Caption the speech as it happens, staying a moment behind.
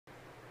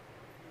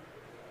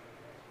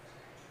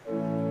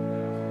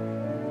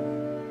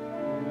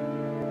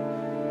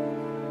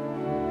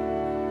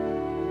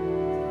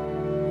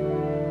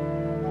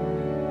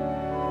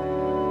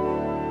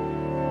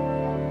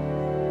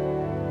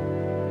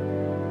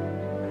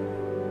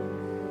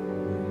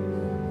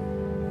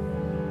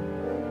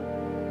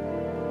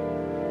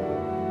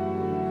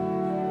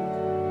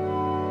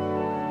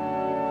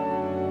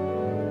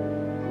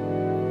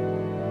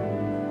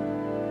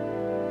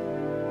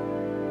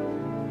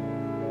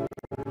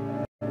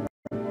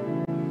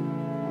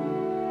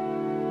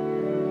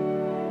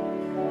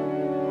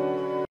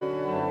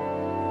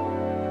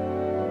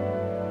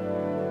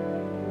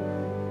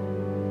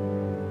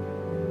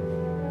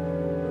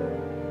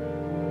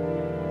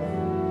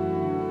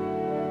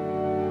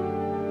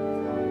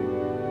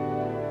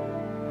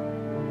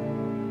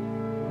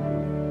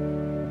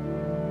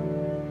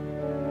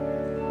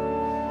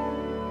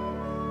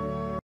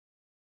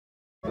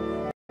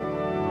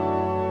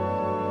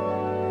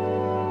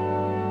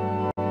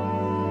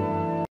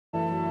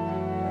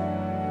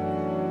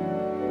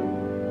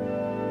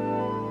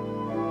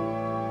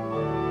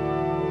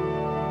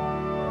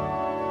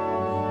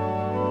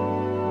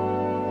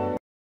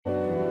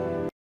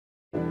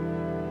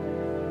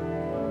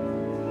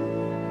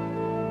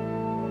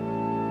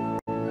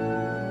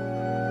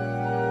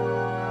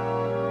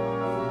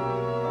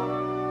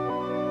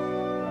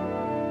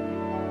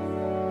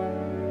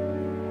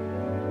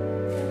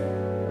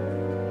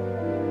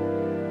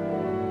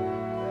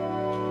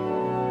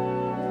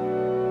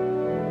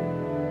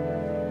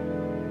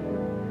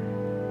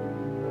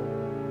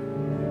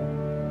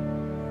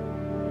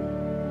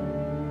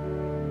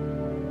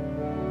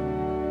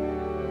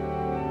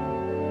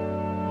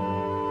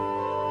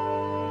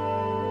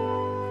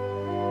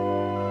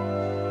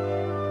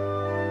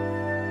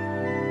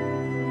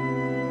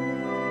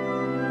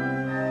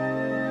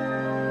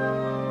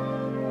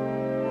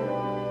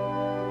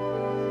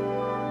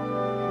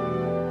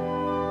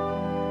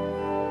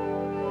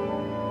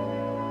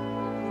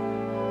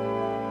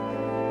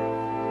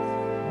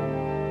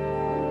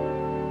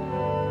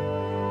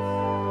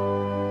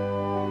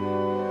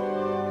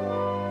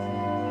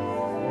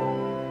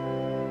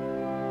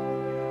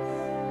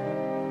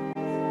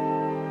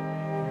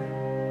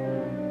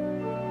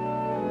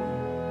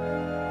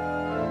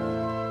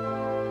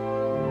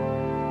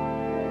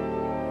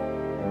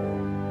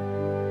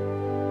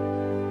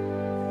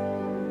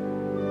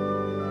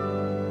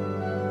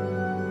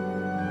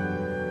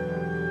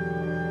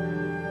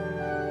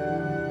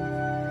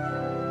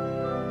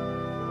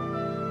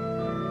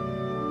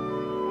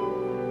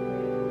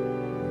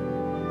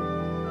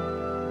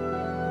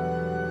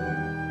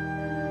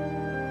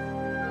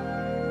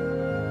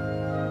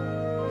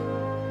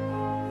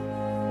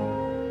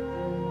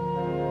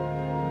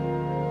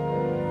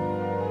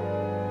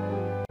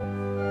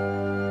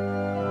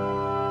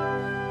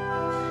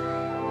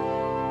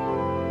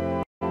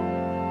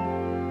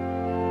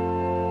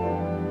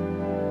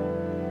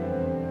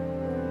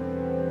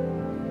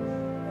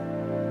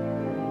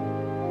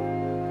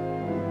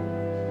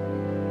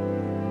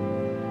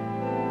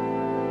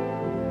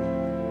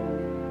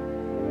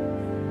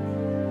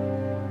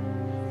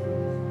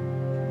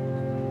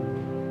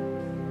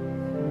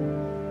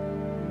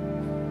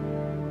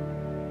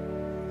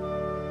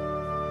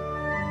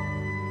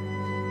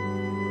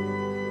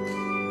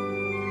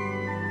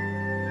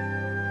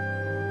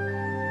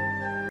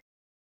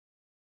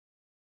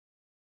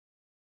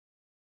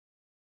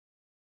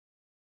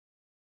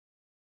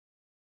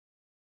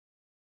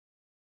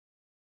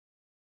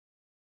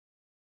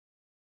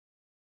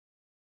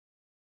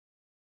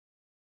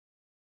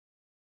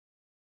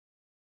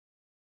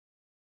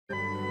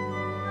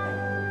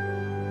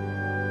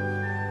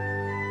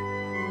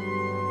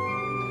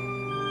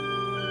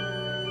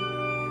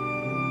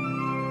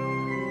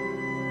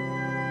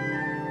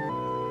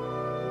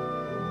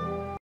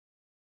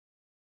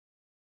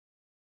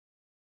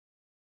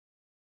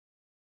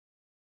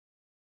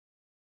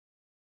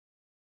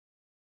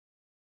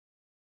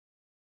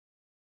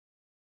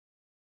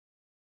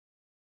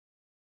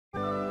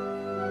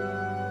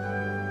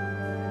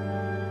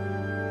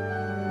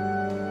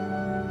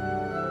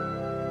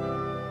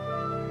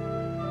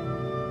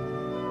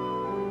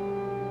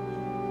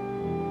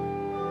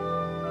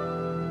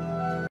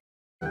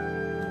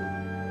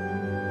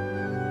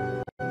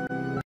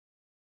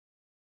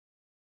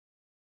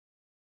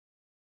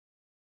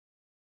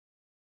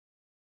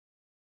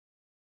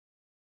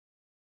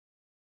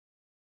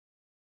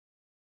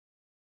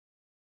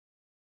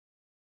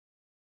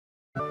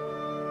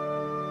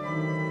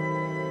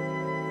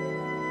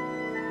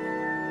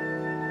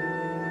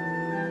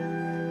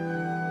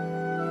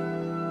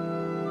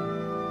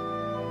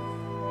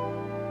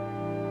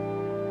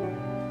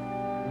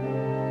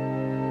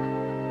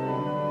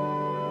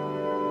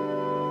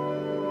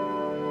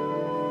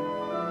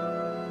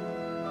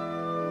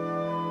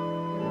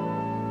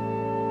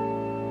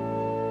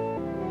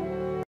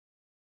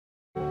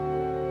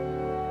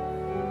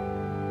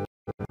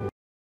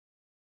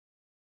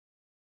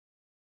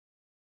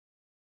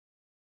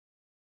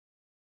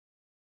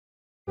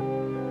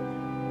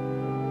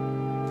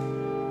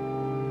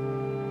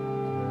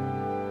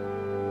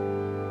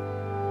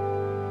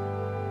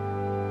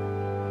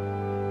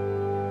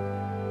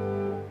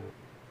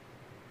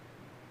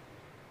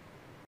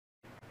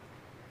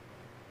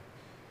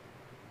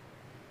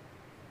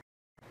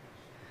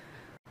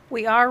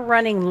We are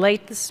running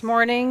late this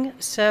morning,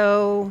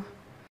 so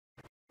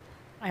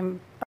I'm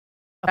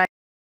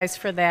apologize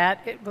for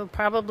that. It will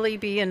probably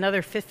be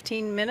another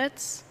 15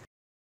 minutes.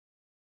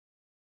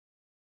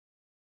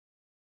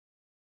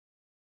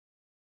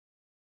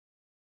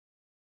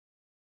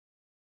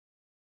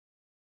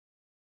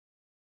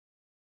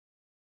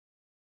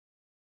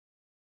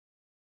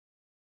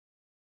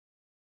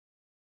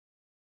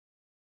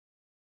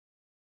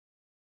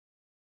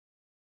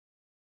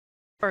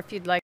 Or if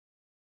you'd like.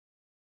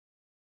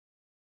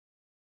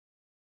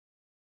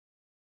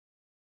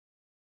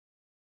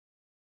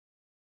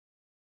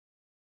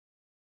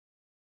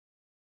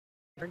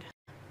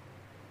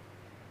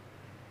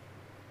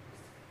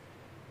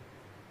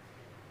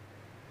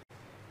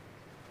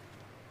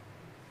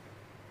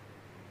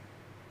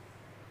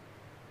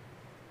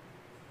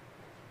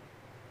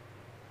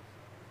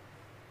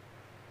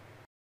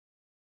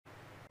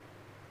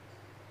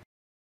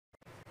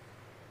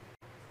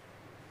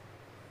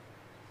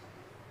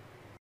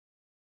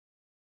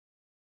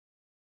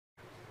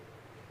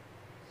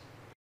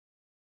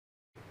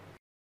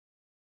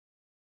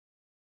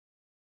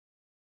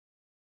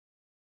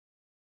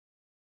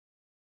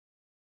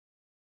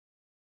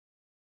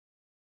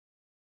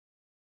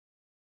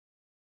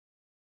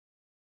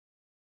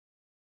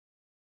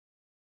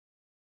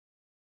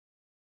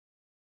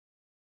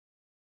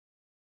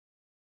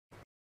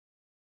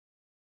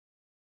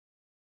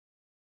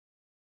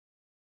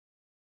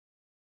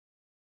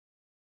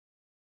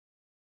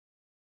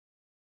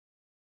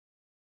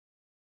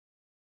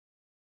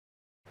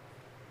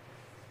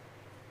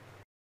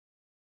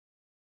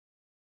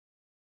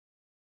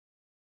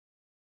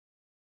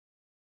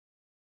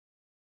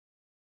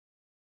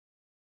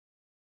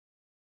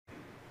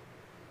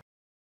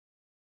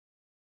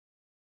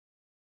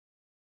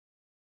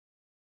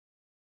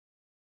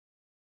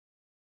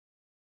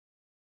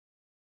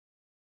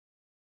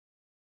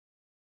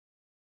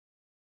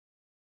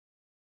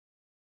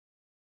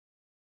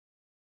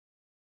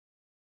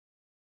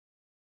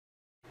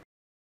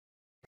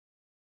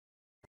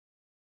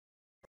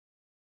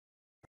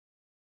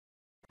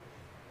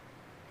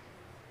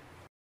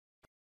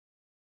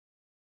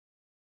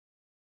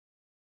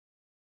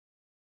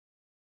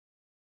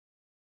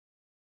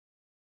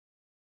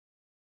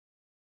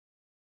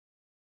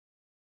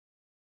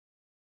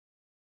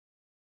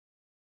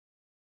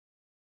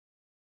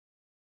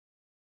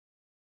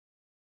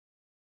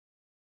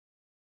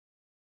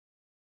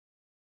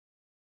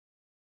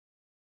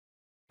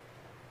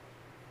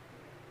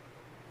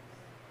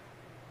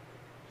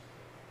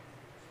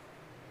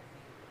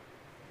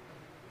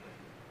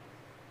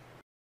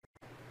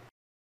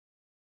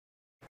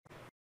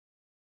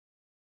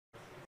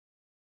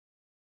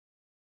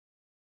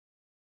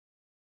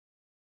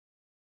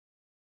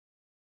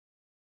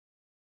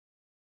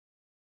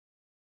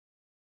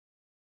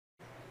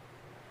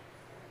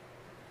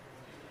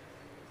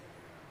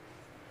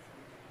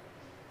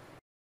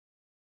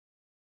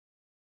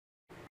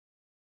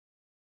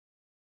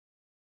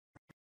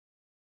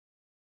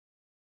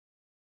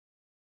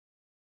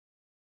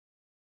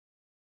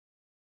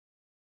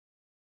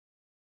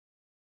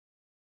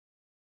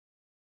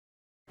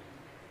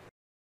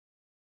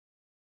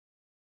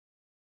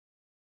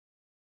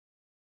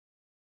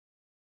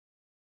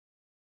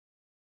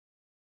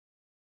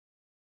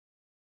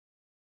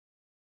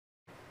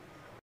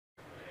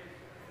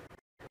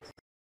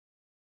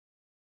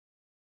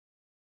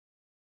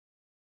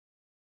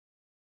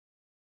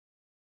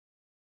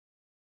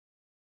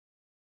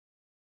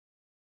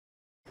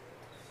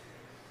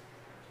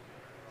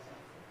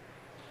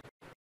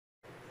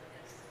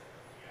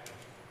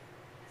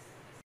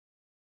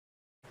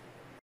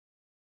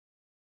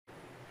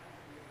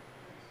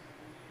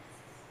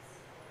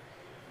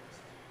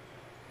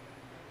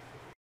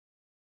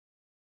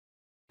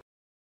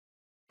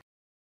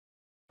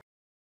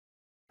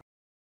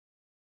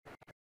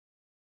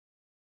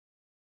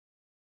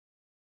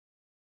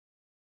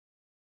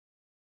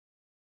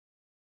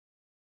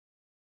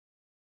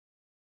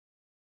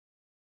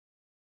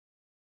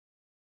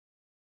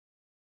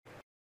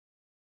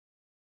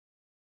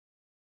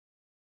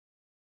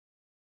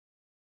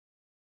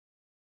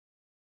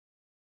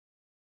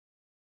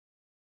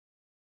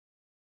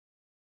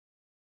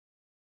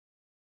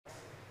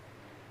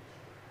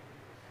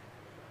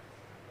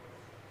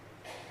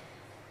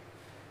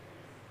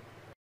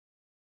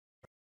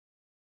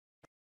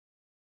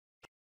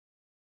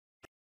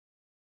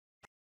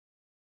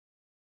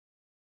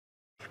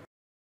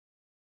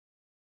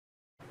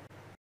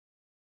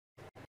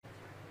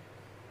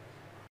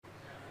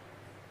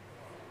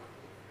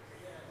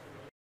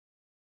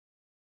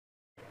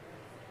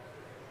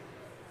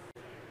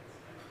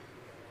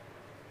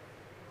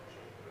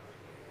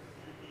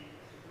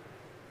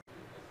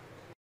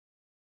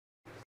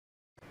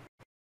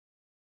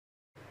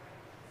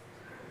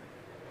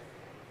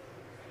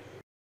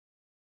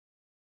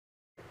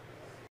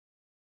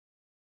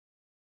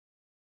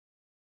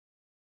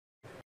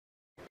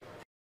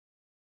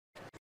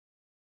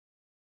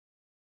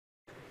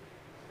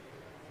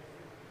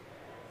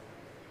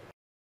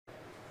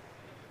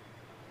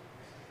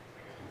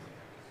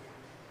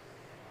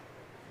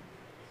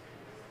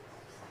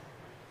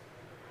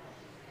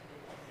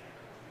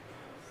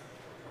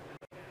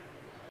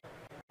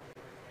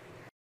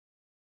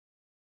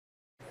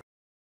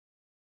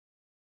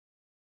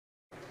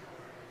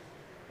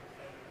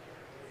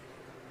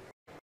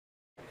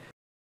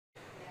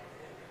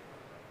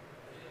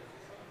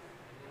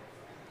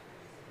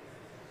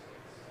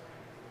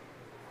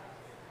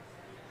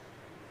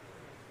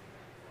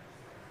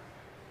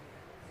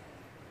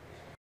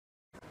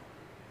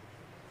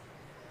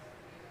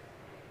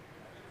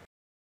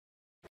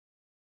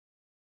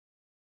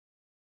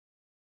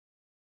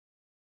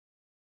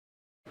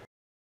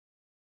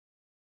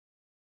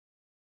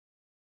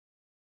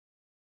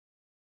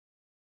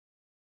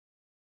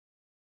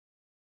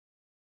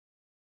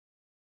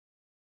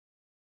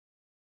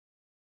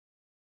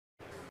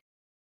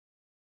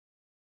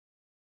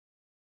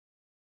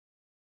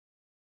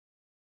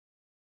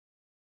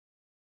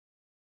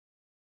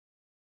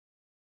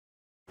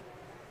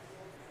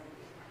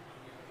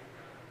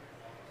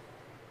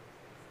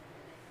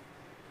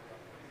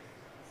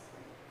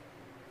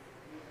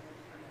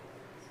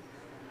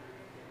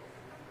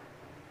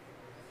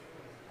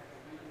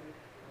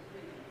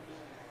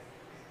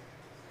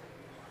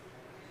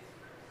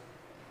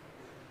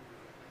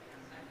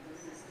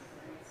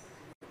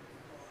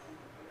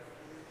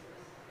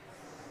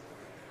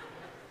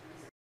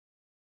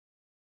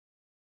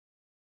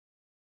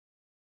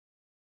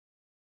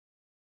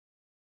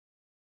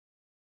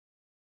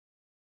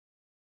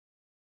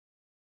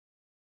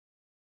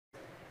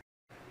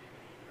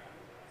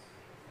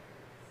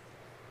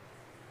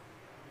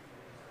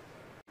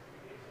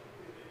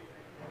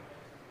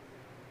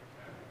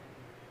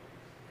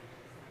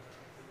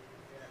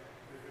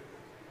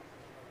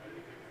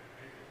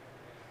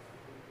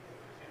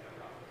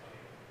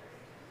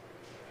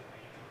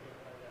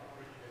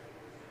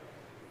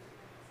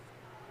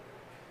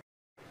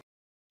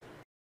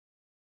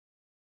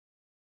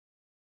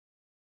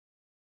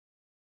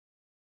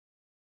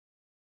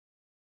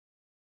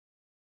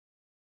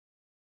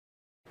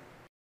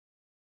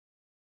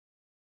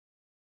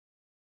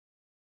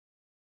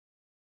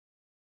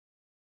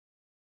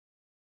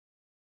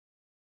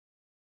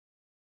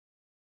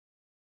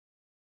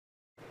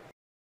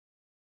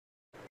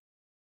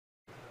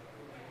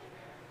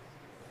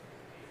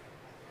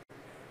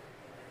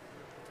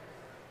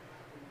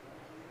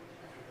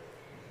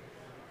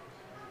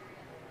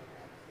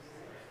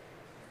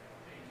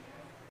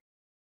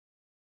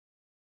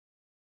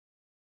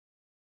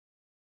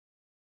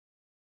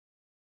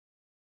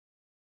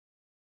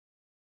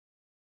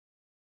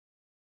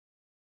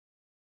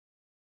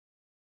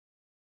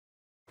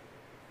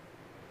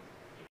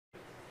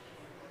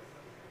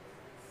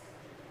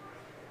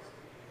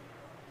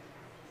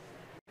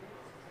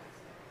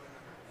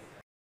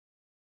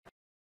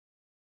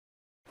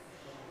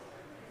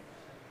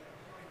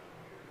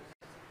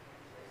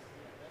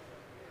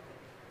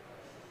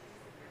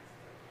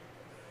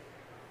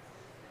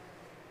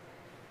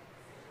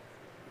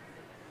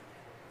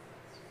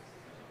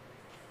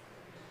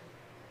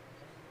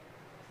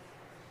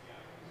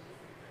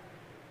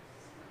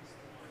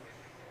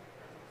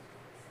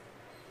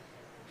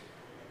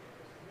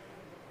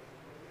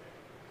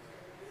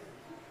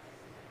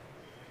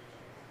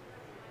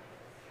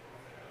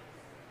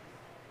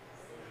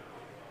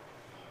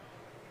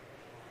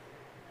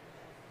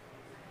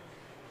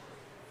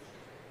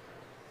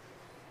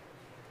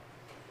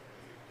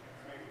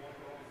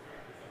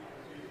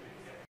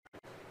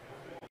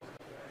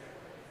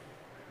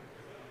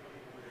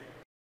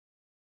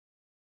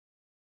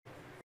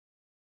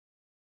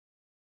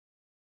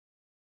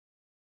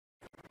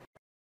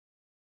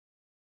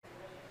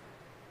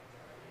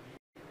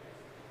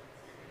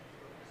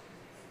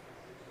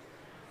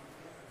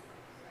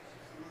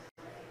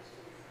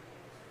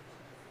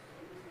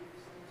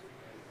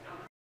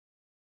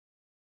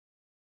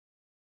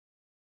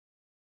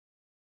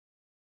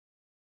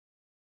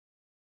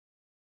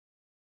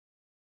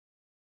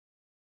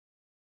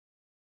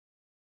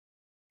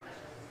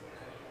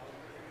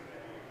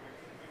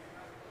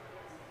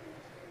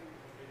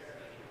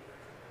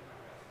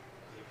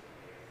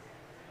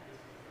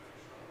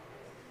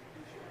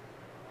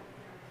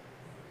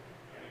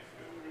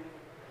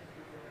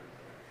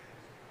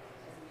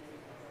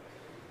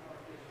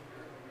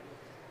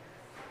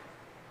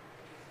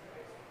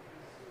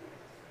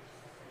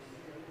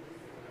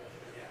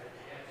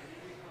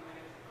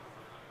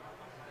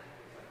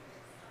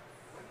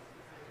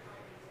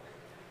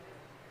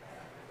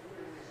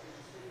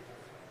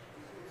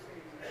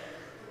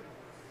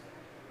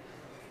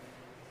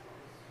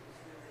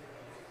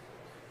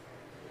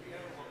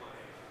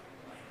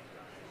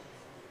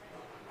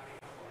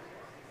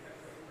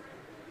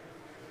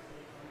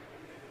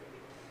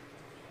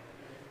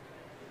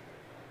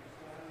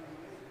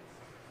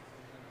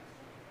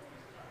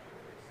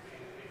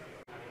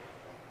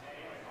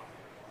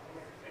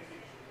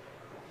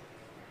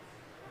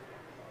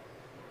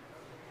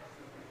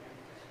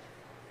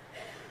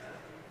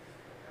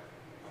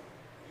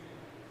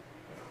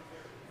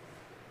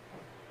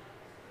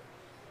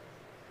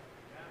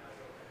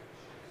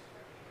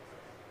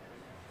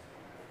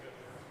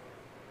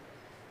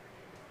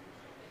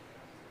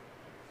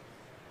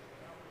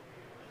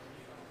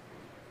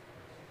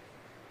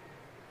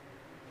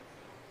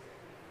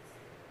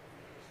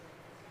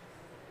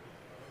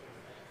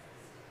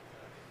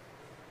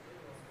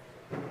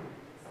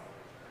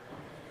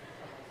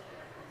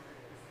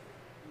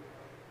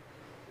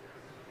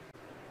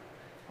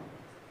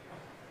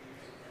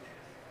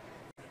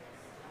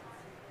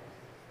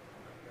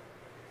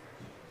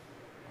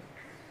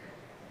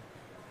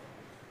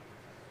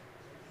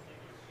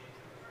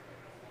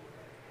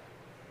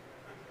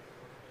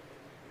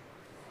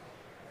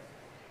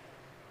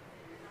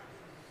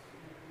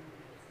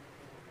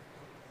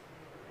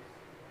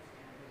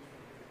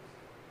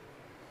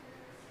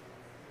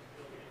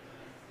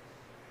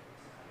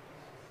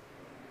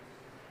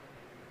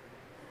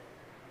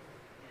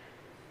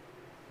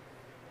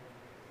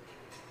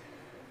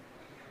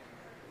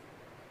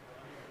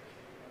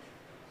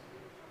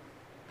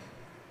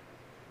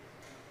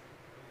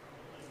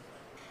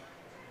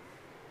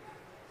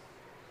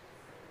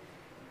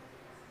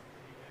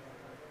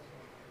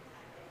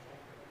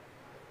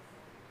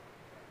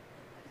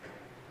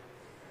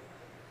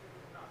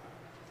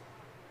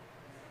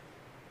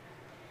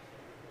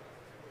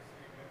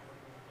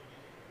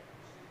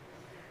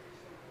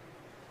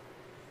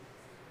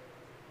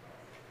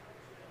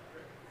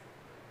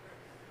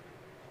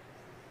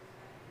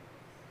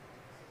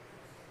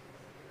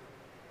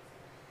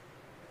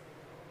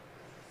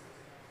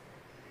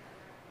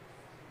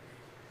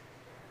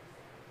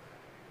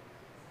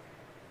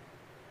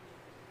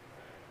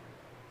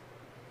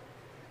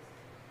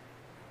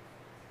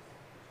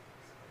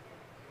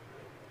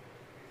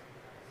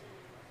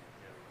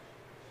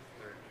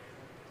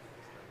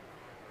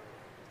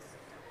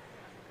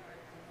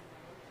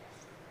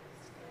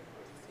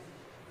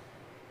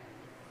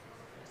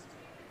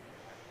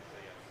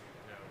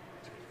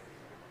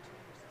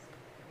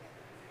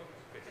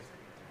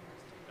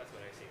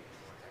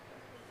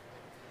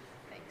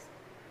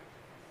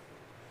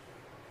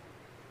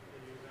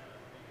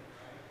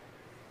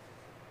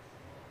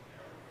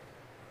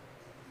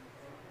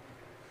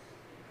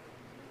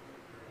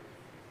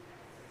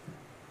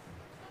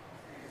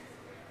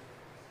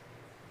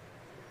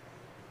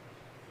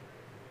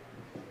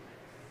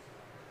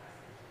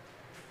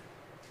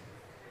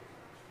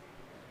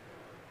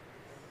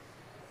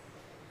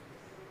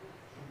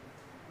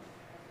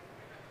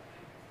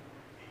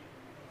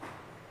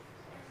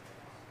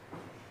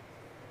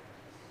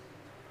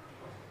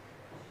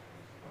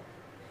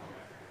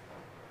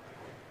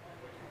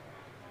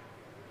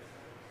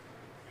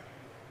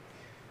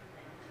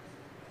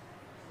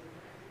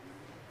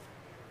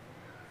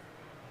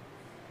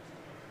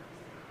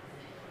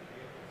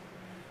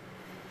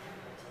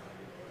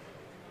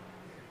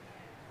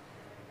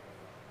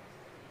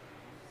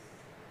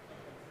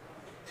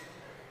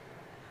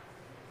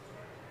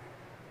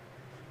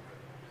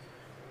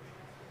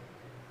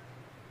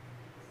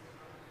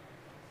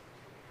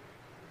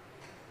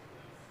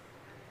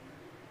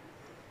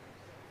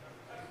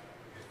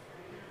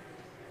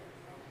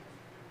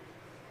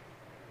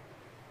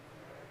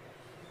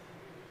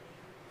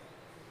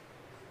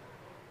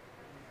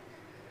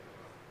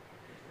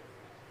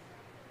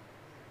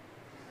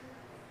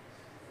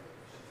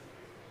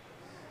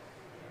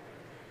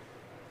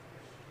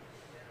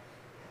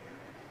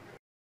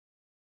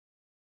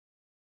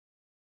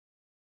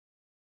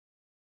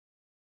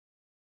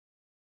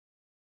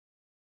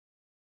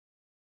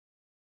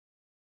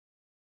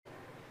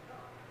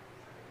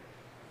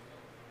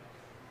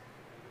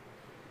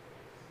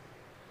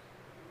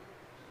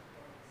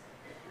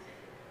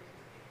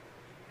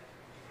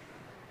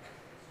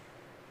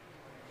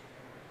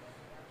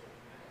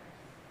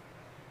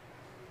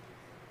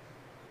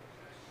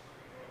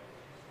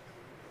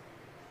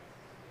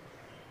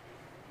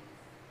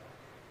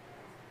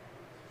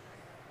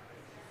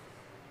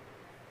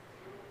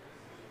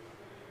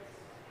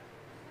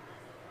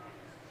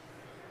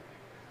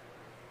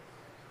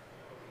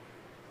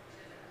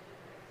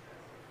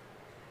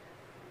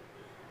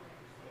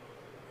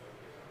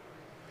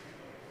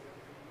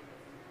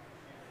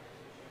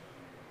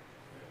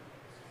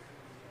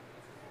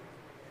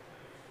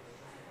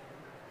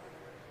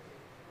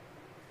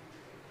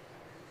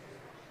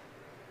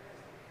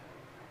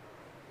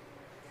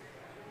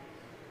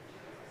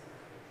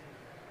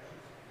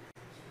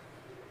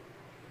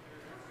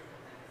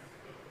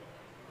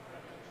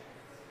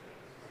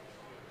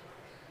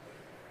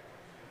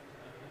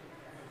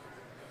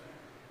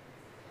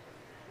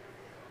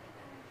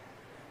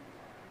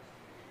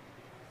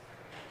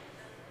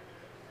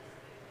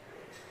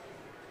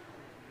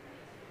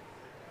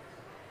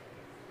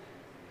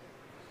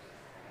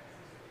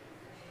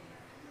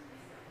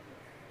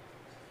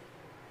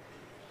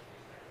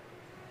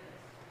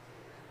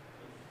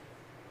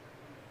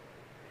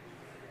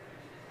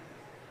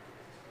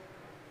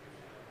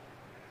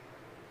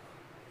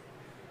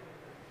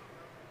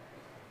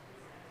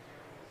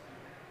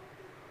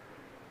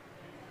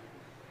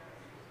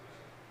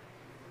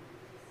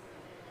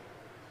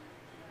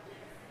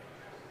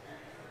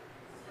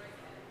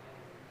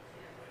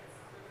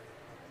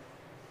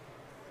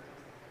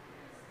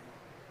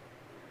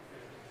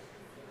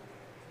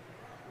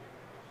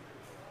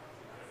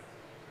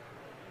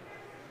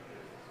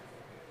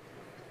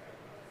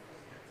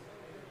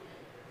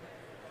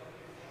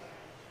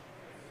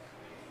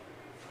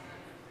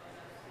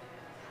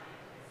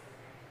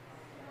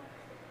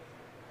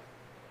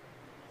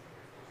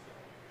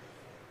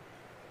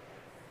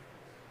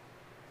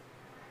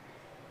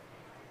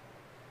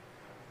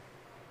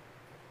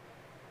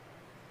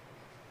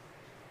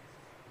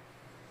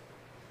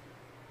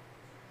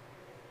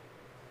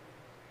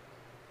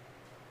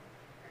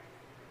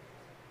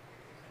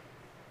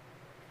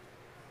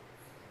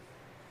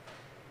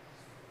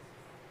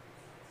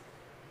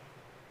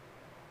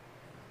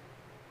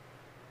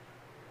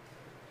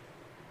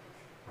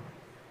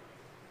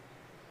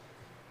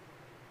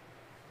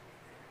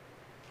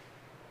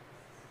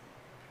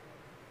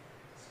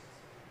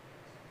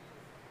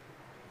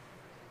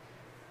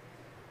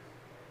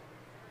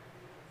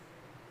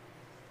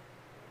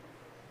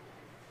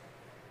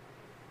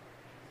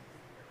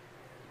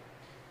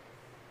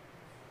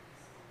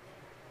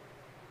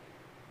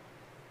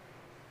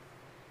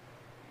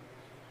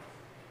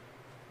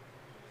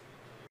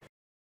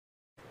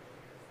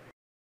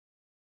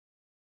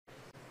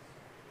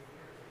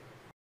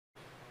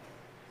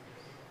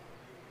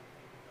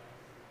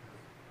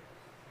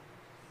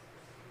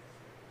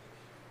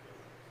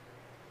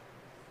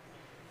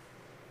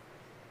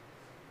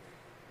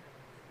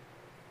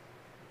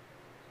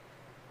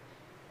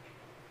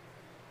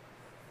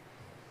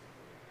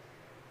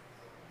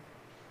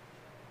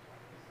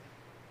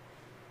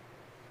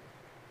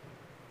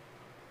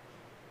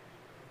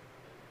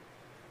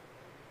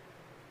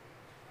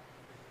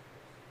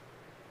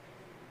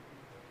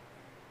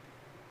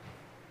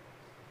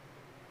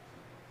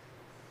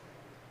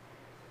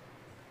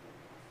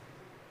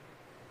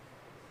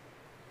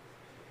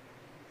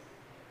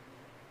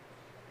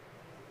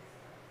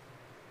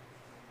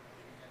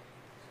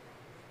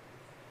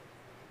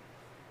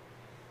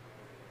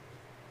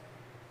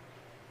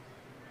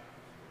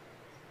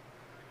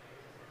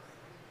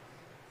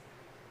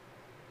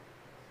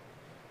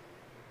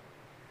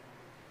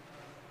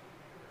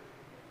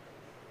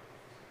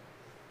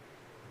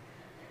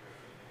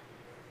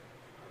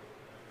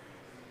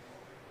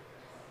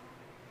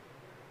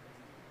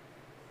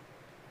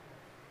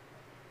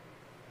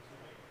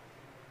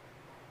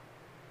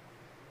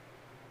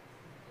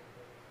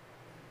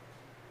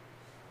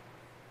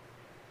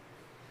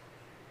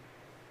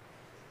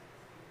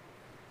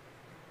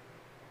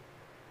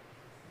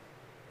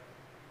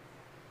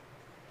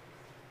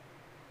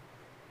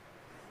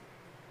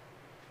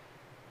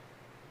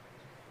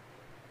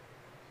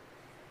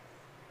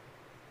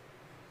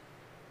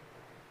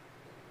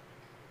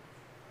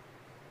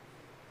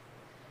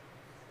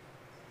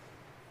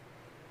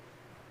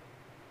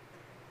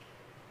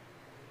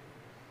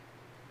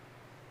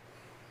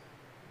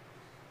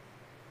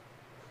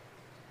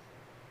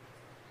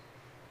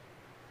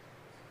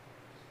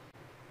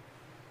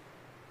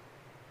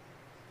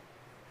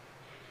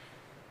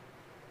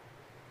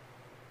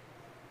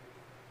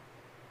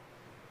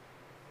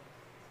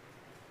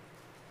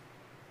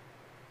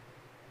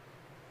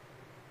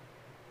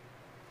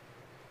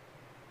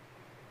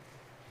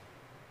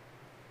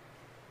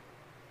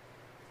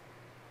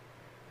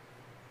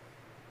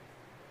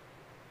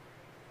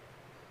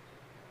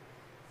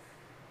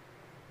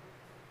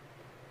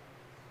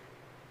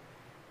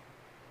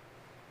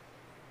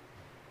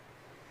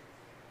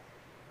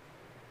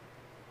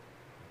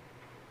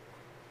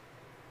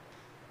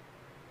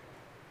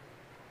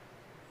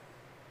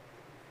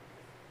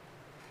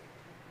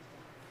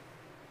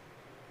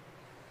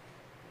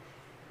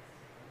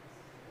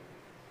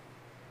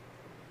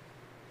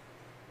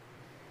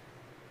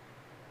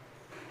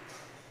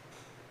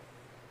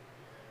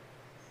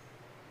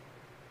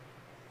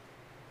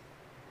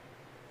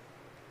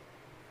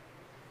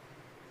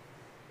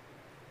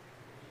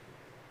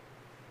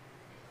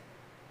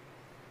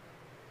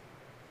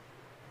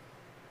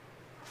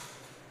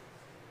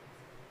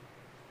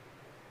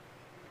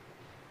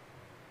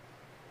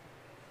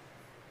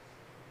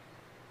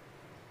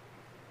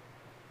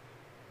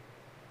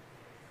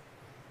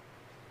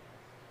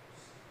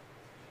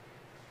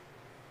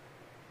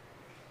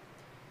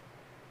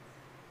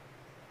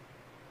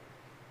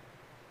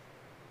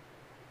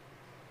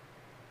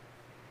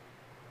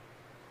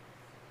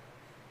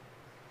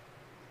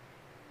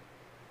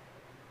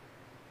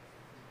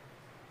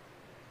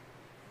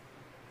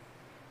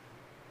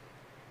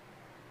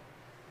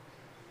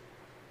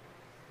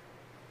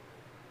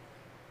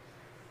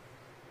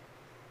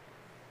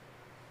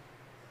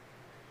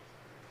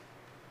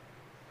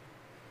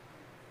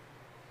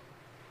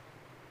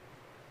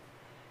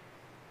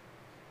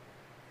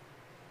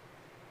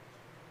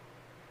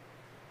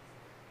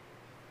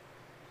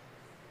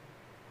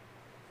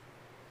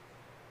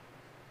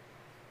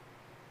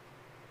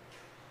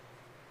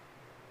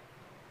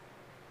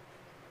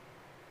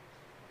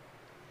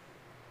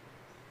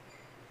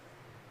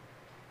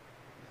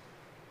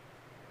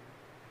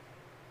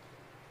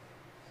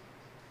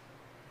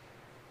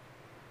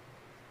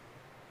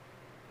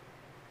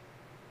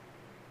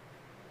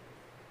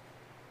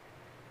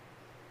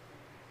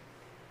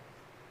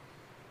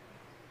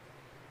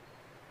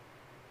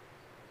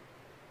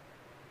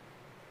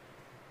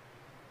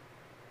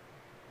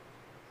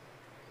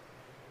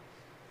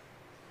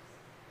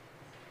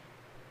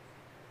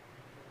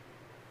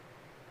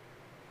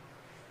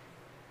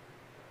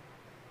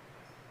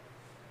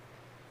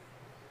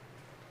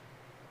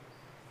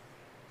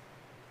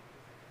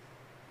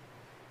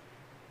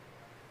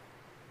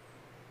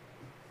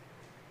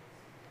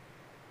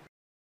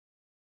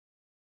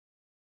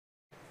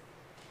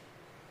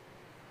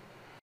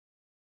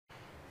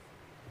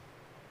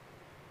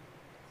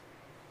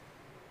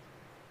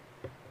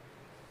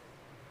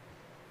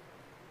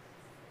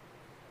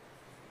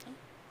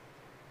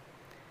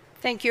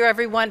 Thank you,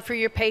 everyone, for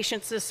your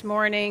patience this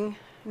morning,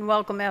 and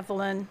welcome,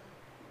 Evelyn.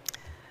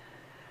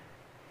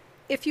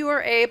 If you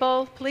are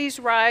able,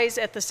 please rise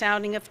at the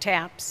sounding of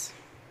taps.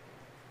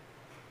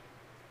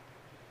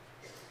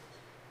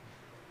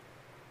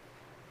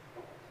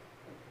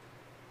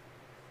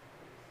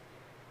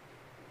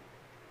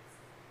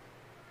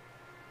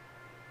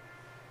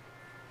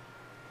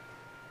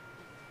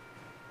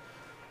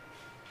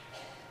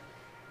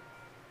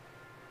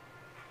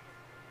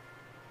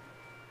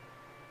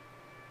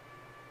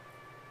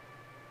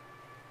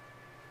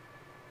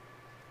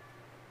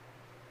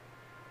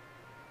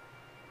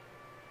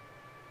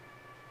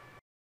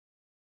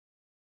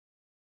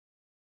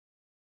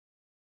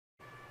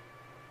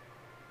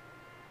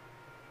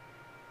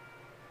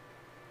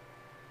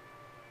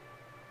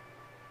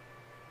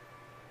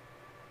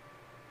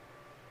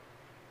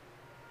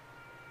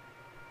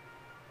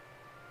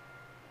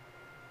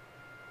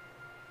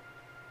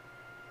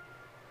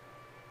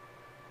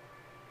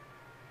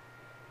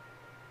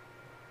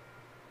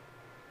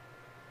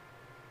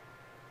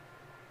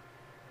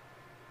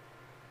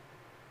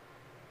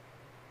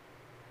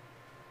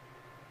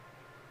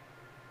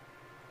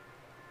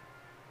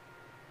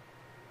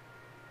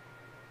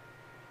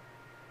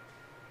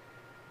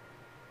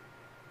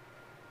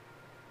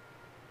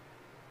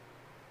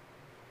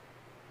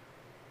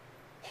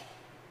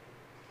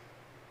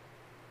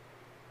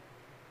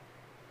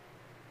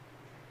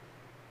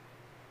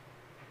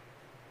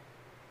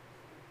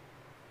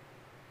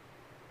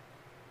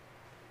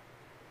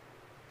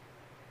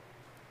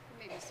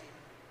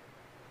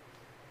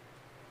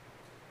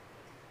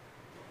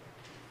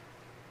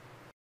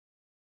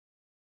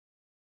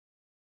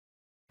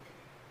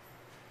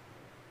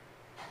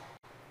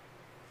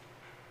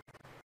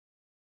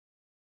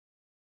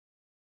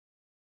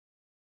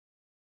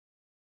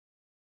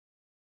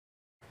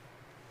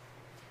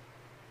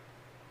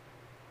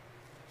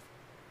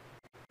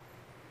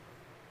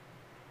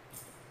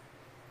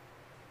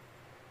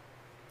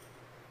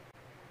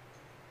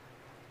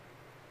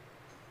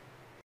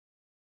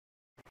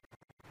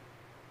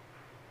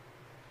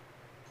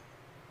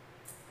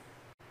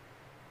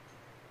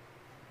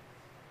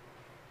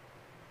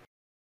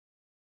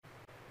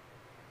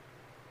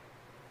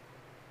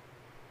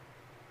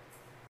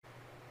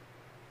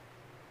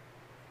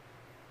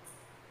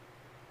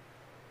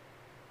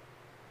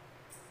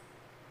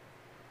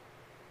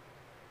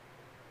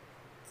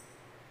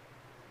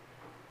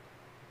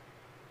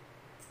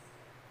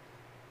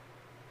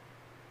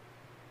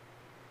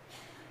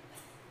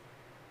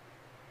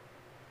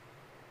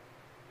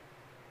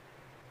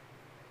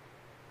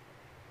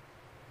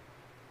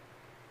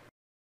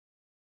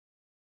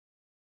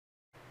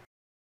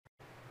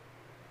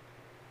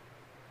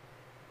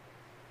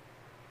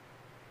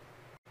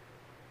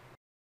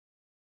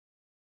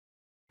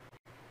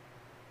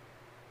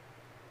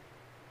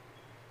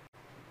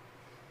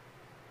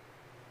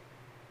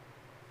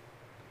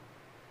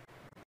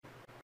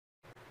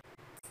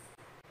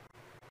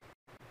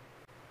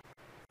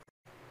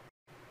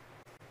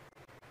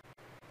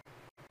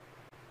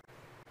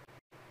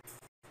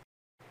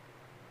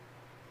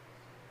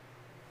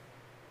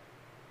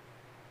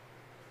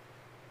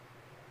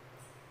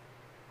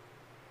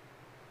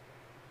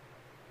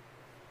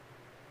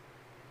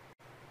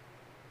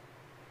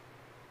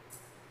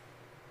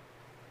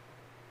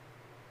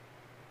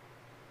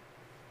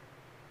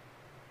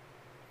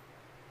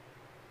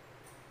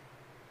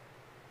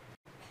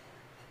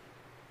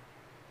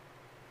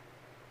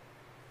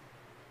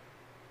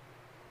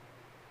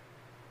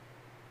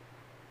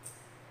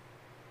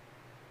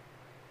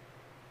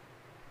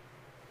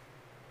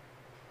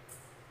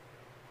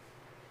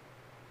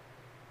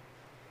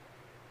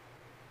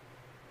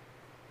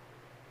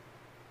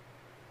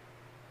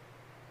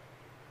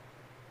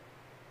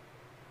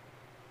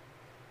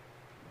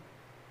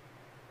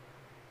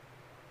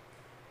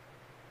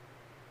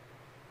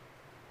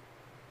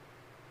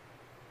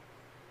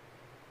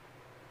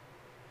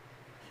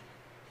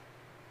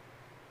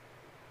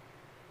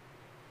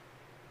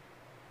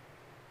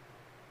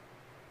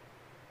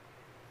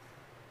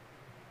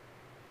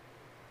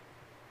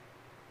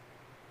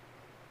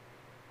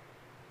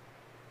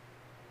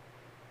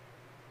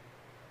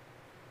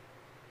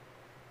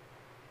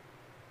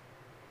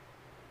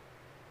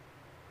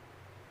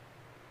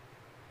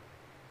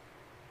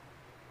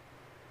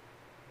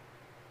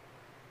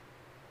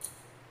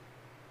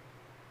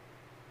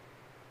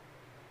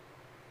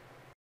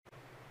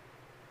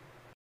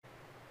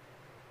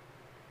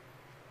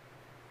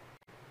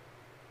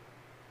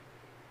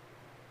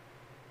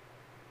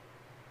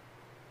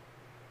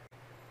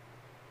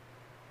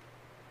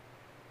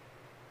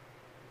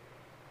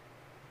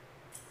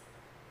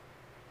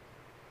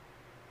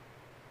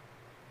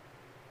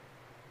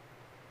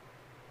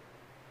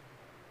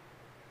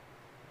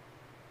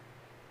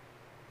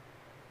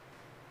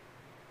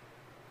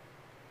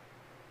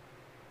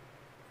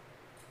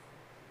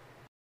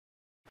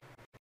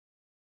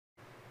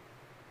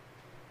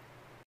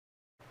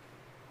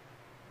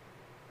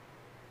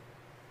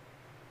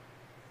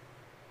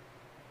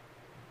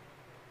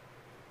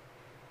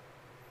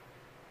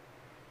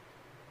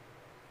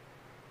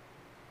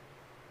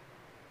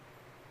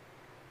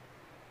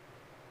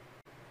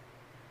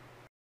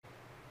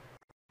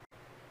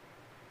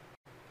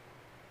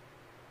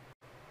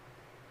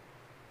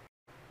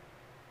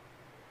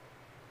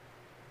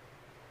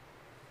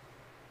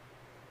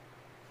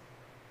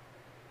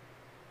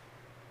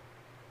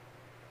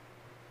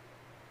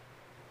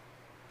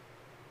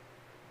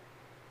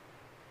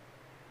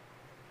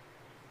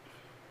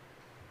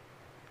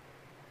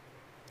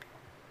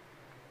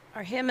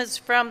 Our hymn is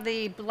from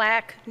the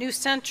Black New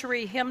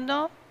Century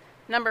Hymnal,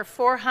 number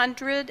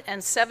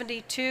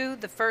 472,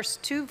 the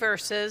first two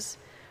verses,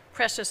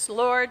 Precious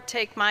Lord,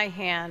 Take My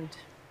Hand.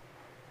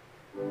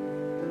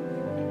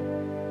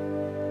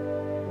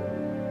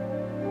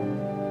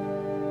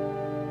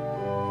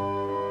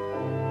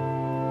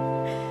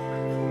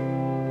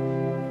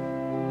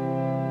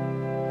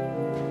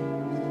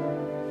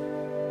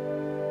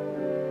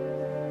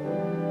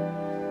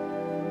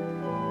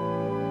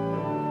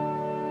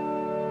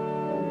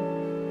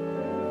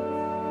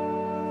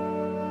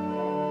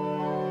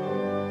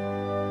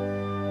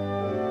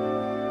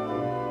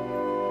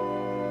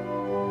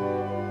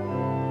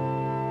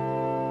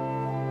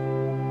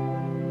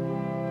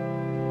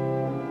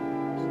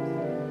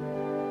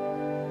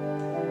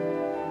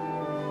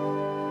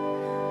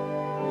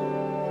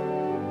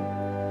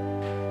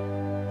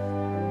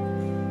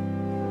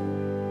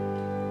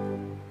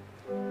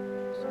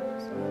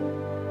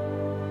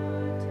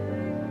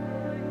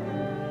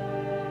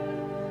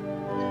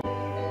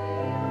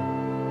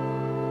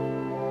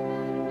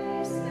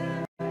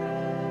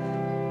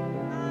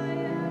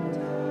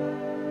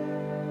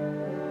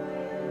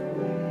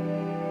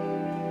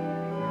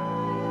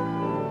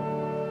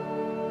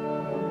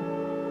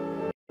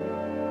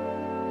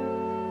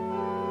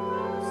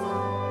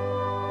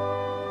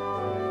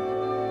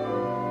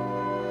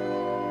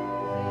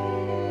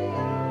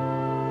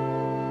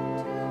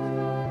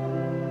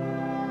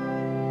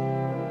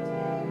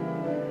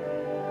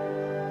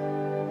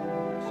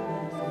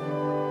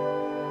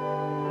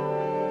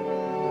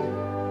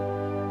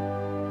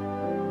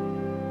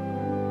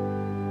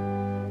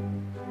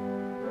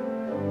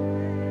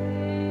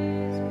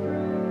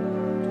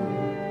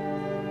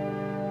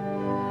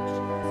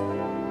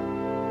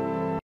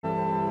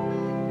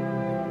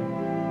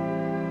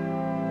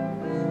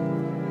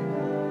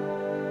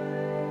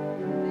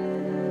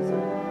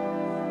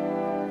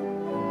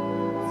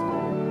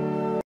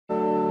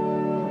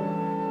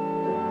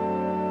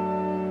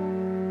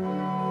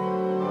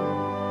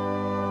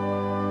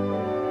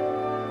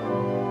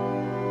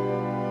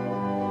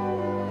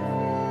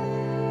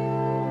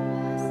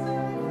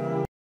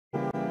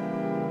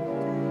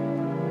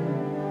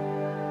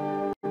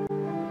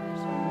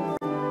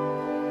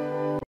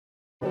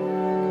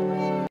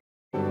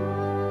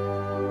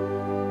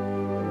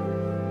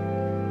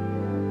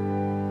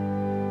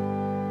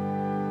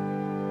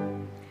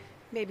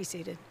 You may be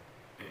seated.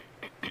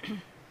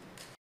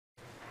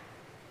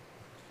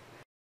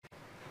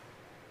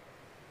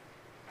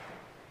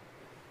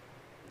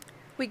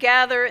 We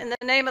gather in the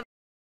name of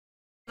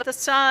the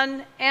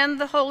Son and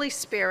the Holy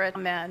Spirit.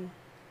 Amen.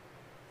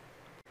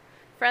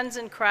 Friends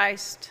in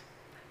Christ,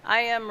 I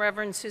am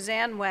Reverend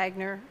Suzanne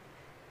Wagner,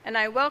 and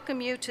I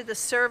welcome you to the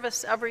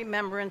service of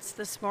remembrance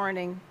this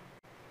morning.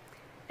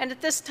 And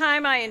at this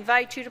time, I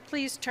invite you to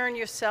please turn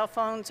your cell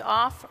phones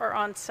off or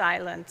on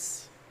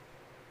silence.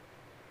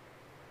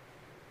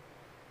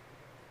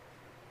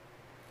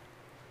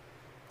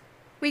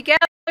 We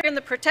gather in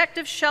the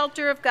protective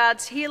shelter of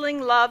God's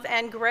healing love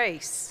and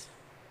grace.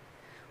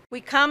 We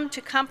come to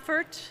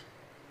comfort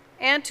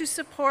and to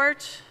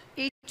support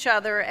each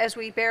other as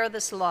we bear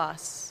this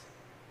loss.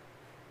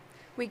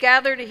 We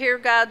gather to hear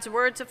God's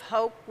words of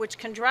hope, which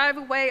can drive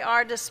away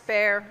our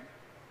despair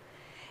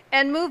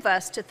and move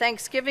us to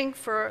thanksgiving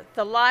for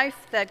the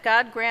life that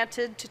God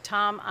granted to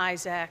Tom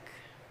Isaac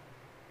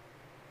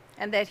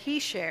and that he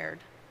shared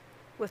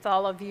with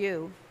all of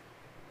you.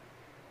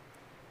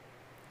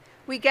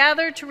 We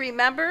gather to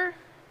remember,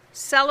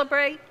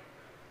 celebrate,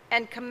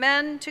 and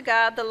commend to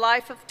God the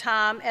life of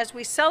Tom as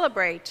we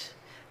celebrate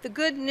the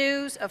good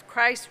news of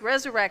Christ's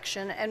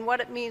resurrection and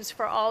what it means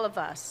for all of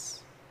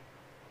us.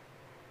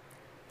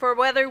 For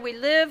whether we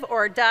live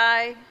or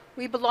die,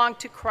 we belong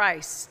to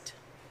Christ,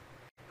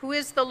 who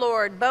is the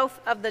Lord both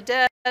of the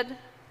dead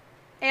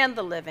and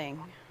the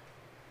living.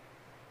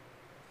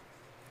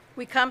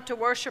 We come to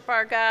worship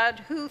our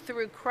God, who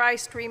through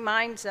Christ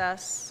reminds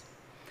us,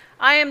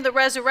 I am the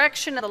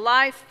resurrection and the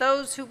life.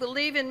 Those who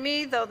believe in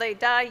me, though they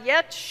die,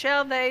 yet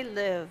shall they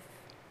live.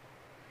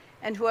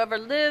 And whoever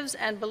lives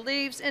and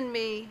believes in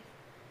me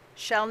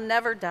shall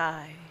never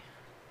die.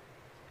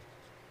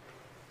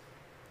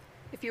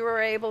 If you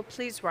are able,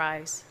 please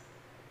rise.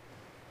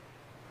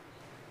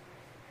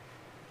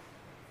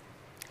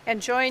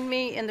 And join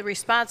me in the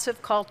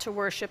responsive call to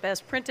worship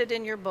as printed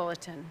in your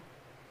bulletin.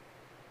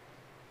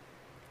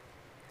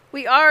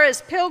 We are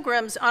as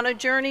pilgrims on a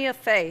journey of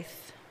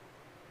faith.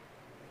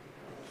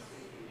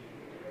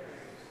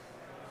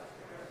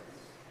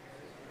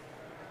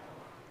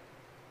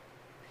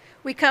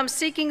 We come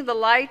seeking the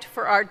light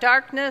for our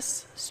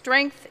darkness,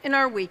 strength in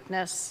our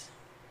weakness.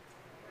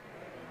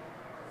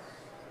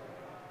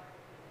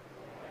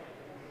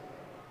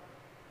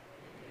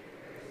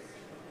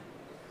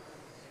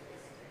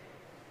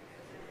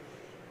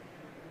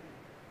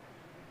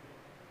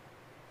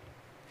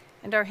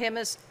 And our hymn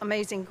is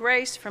Amazing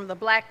Grace from the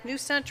Black New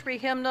Century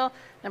Hymnal,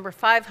 number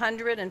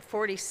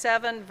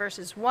 547,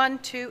 verses 1,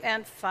 2,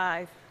 and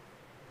 5.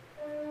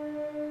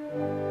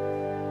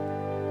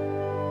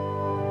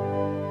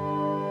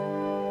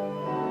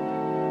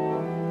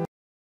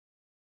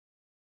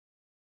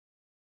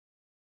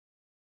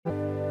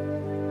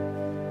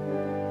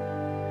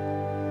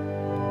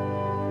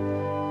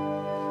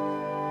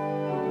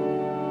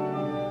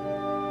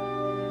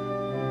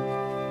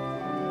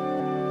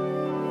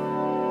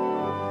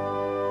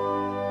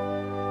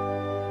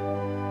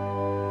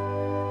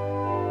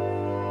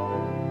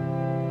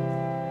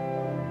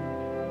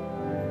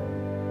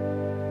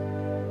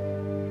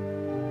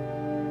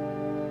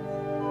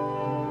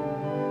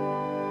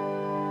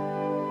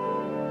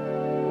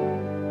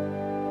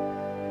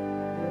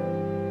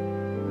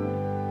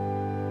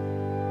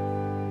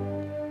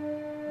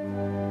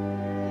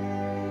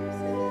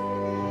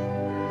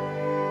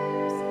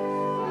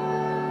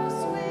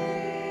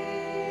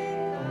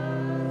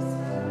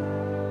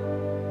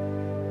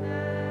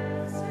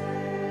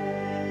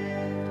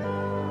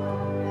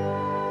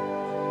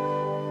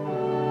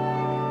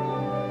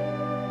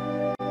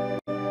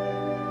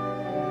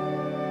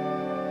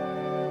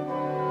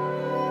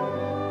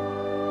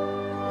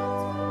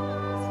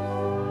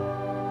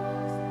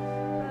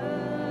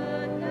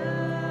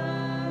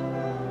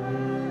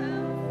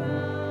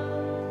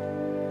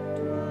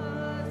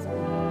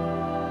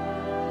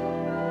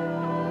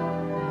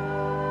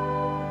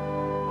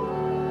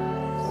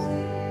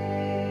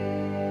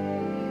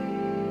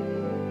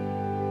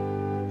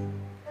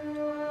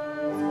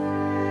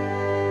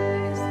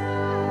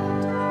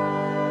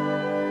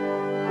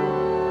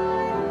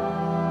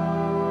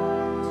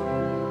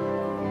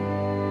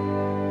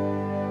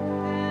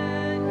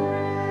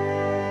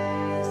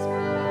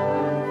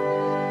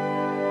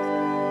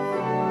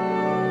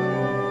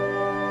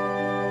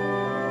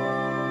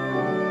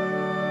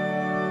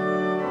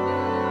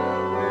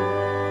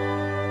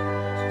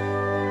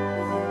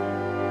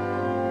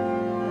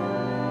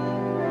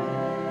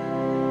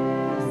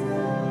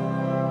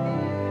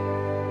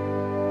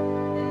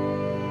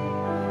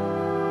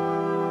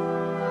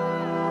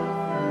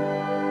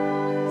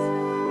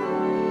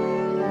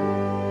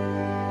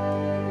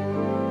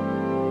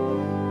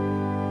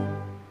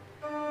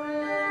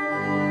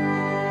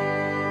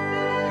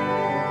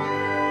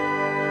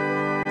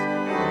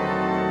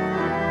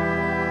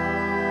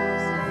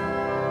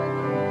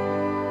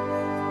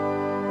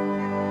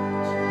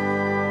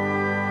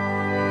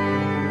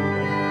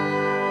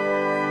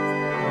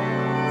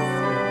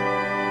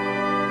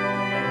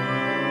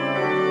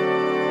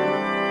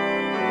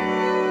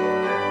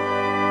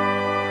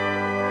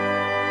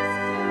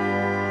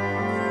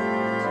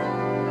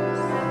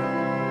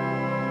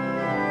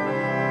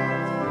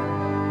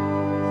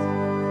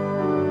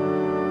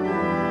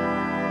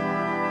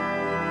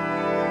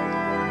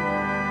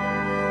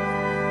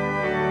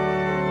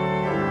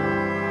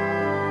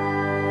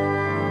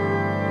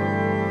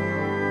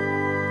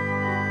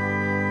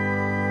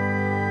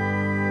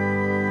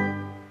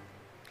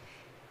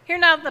 Hear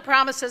now the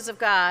promises of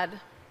God.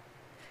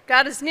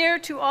 God is near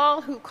to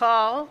all who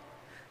call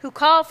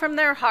from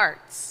their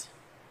hearts.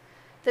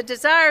 The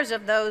desires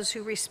of those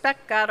who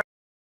respect God are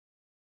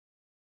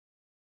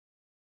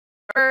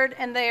heard,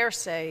 and they are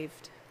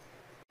saved.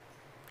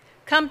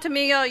 Come to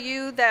me, all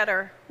you that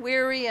are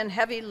weary and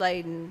heavy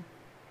laden,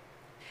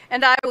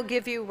 and I will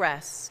give you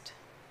rest.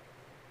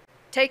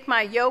 Take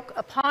my yoke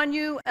upon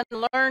you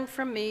and learn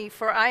from me,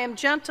 for I am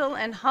gentle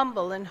and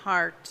humble in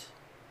heart,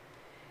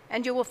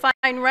 and you will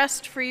find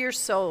rest for your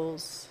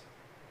souls.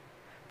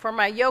 For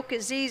my yoke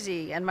is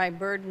easy and my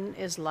burden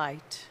is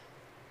light.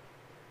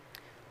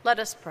 Let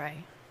us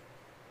pray.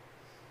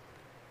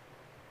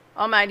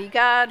 Almighty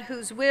God,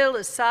 whose will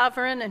is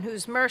sovereign and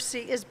whose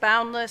mercy is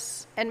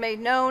boundless and made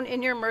known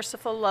in your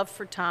merciful love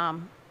for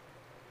Tom,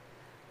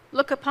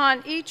 look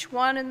upon each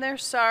one in their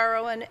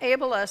sorrow and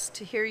enable us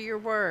to hear your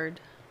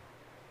word.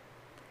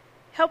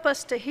 Help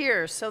us to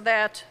hear so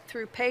that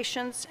through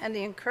patience and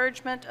the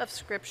encouragement of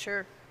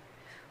Scripture,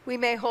 we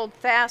may hold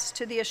fast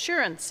to the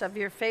assurance of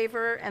your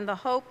favor and the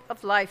hope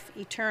of life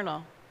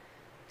eternal.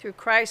 Through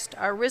Christ,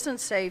 our risen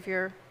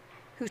Savior,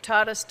 who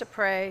taught us to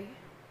pray,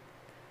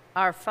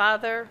 Our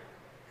Father,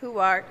 who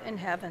art in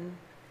heaven,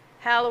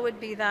 hallowed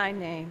be thy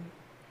name.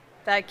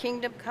 Thy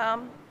kingdom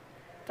come,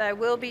 thy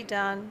will be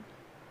done,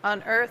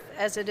 on earth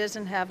as it is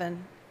in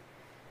heaven.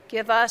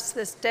 Give us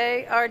this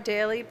day our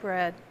daily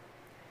bread,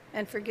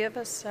 and forgive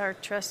us our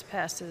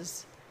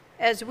trespasses,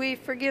 as we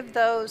forgive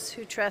those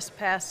who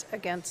trespass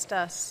against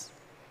us.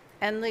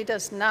 And lead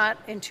us not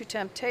into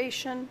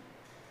temptation,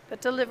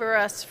 but deliver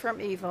us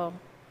from evil.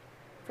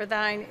 For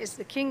thine is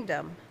the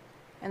kingdom,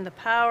 and the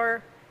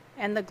power,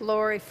 and the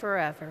glory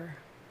forever.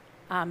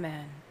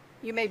 Amen.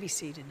 You may be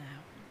seated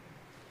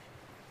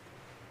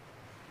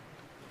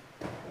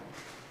now.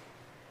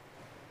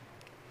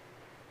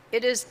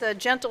 It is the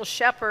gentle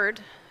shepherd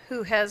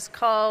who has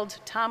called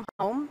Tom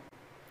home,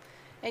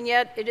 and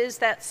yet it is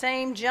that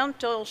same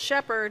gentle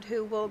shepherd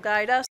who will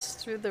guide us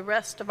through the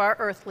rest of our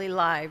earthly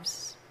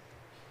lives.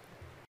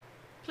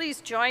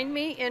 Please join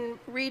me in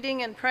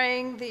reading and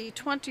praying the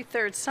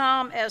 23rd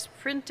Psalm as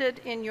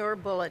printed in your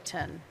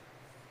bulletin.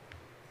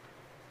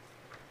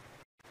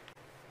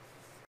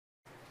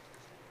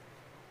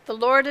 The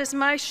Lord is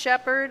my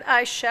shepherd,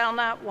 I shall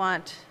not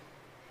want.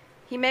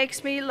 He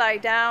makes me lie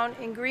down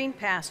in green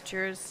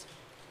pastures.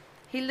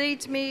 He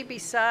leads me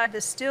beside the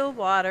still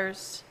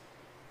waters.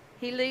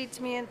 He leads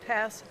me in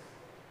paths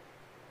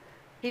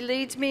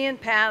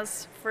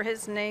for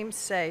his name's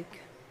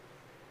sake.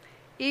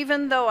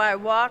 Even though I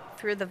walk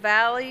through the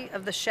valley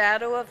of the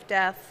shadow of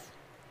death,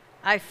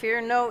 I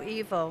fear no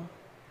evil,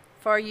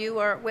 for you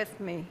are with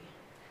me.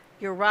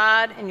 Your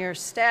rod and your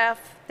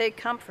staff, they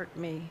comfort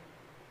me.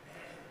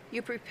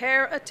 You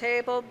prepare a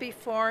table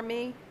before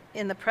me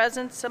in the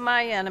presence of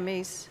my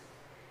enemies.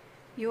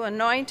 You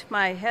anoint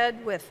my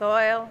head with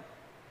oil,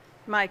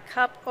 my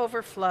cup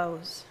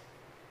overflows.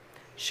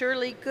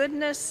 Surely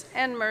goodness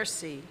and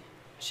mercy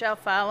shall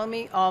follow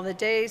me all the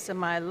days of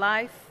my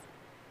life,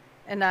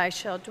 and I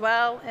shall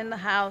dwell in the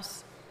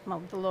house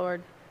of the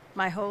Lord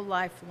my whole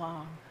life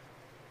long.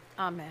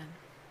 Amen.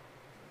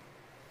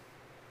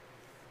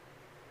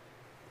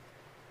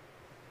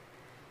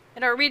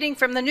 And our reading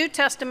from the New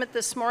Testament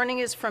this morning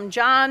is from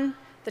John,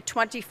 the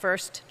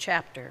 21st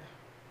chapter.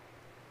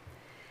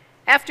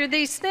 After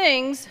these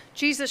things,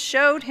 Jesus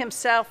showed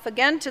himself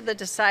again to the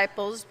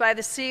disciples by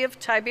the Sea of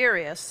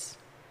Tiberias,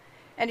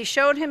 and he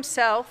showed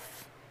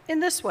himself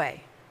in this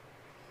way.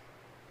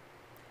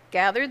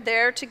 Gathered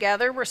there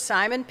together were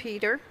Simon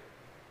Peter,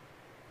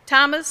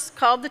 Thomas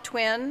called the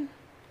twin,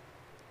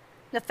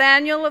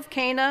 Nathanael of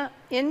Cana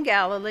in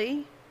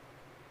Galilee,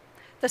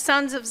 the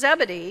sons of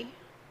Zebedee,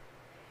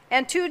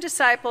 and two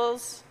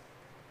disciples.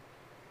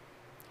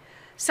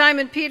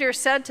 Simon Peter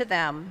said to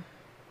them,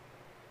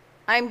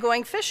 I am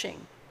going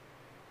fishing.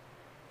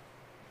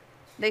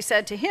 They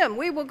said to him,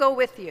 we will go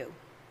with you.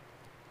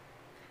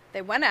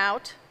 They went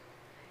out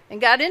and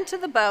got into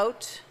the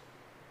boat,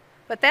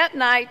 but that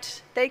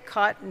night they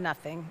caught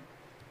nothing.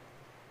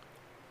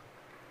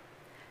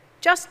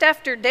 Just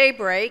after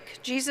daybreak,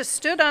 Jesus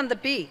stood on the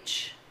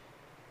beach,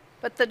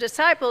 but the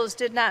disciples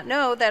did not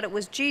know that it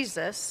was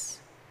Jesus.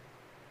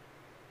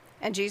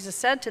 And Jesus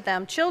said to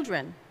them,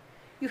 children,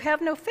 you have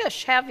no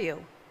fish, have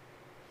you?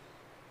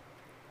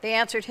 They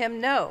answered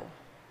him, no.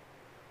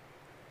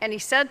 And he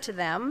said to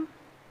them,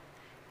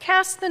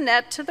 cast the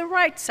net to the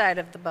right side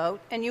of the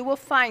boat, and you will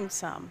find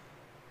some.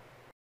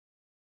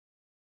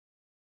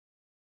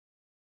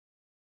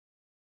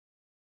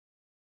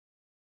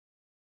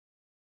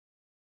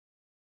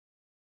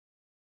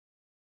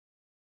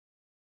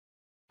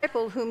 The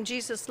disciple whom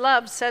Jesus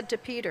loved said to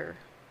Peter,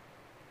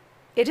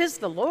 it is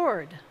the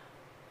Lord.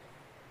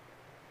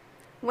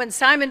 When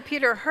Simon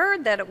Peter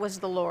heard that it was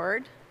the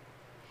Lord,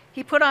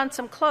 he put on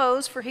some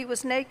clothes, for he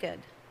was naked.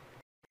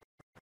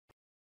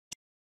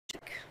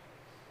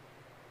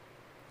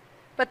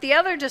 But the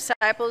other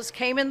disciples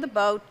came in the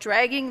boat,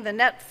 dragging the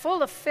net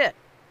full of fish,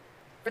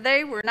 for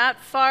they were not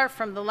far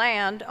from the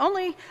land,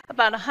 only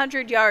about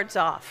 100 yards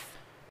off.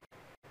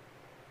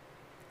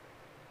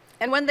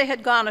 And when they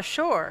had gone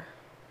ashore,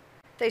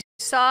 they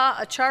saw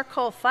a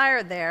charcoal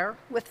fire there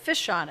with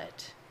fish on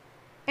it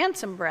and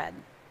some bread.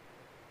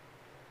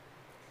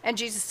 And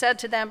Jesus said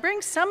to them,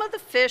 "Bring some of the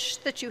fish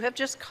that you have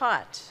just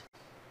caught."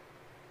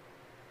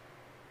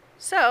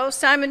 So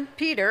Simon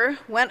Peter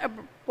went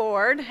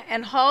aboard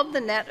and hauled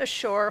the net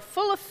ashore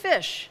full of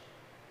fish,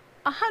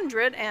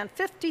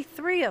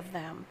 153 of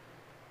them.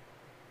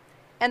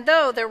 And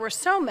though there were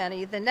so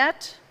many, the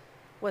net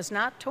was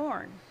not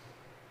torn.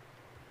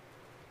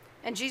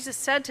 And Jesus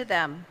said to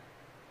them,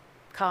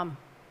 "Come,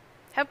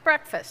 have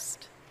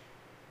breakfast."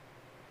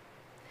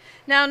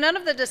 Now none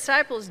of the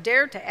disciples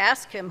dared to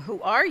ask him,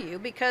 "Who are you?"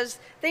 because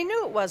they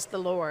knew it was the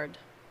Lord.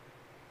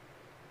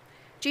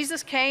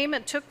 Jesus came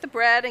and took the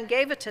bread and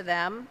gave it to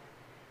them,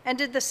 and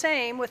did the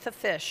same with the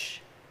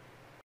fish.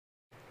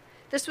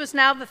 This was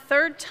now the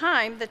third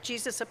time that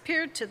Jesus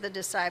appeared to the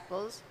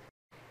disciples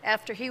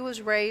after he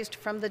was raised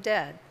from the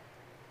dead.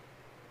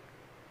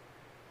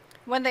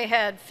 When they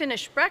had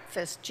finished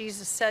breakfast,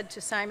 Jesus said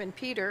to Simon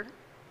Peter,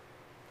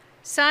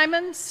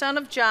 "Simon, son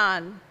of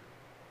John,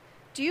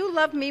 do you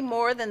love me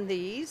more than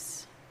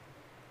these?"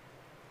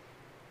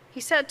 He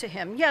said to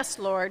him, "Yes,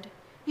 Lord,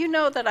 you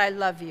know that I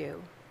love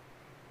you."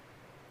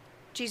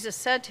 Jesus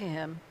said to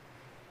him,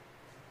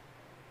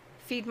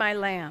 "Feed my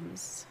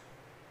lambs."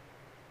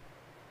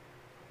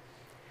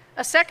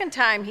 A second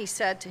time he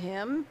said to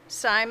him,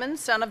 "Simon,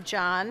 son of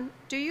John,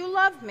 do you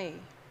love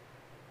me?"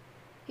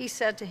 He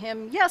said to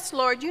him, "Yes,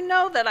 Lord, you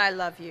know that I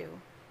love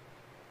you."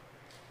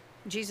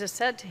 Jesus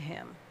said to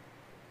him,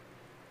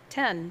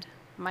 "Tend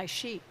my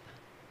sheep."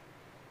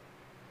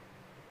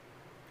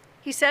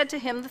 He said to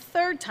him the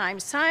third time,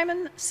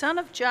 "Simon, son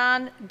of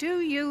John, do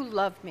you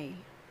love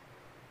me?"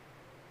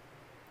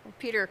 Well,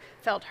 Peter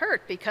felt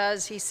hurt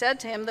because he said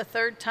to him the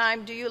third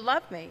time, "Do you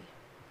love me?"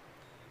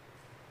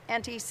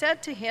 And he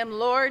said to him,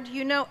 "Lord,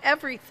 you know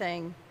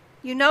everything.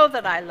 You know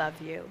that I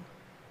love you."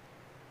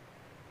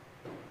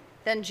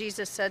 Then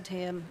Jesus said to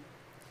him,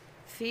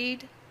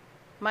 "Feed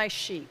my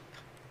sheep."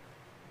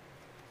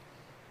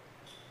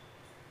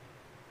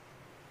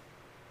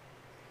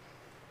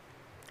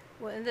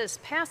 Well, in this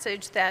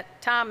passage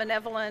that Tom and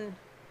Evelyn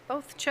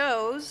both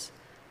chose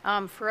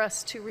for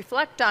us to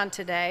reflect on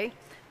today,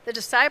 the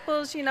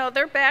disciples,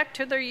 they're back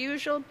to their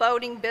usual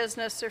boating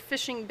business or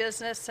fishing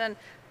business, and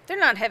they're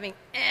not having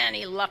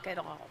any luck at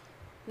all,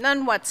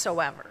 none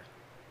whatsoever.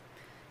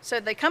 So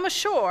they come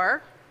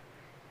ashore,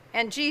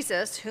 and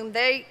Jesus, whom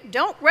they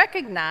don't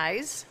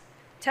recognize,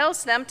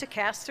 tells them to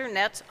cast their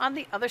nets on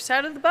the other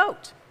side of the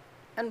boat.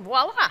 And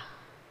voila,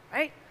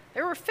 right?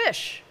 There were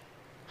fish,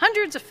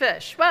 hundreds of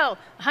fish. Well,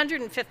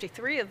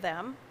 153 of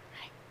them.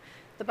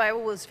 The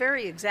Bible was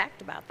very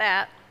exact about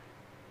that.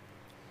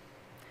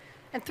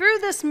 And through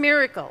this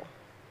miracle,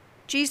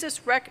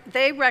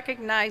 they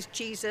recognize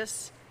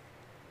Jesus,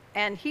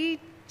 and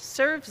he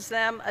serves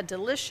them a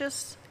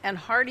delicious and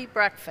hearty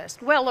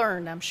breakfast, well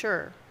earned, I'm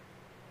sure.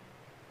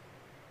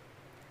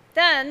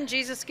 Then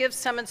Jesus gives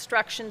some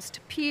instructions to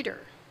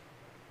Peter.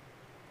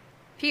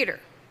 Peter,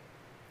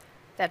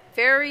 that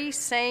very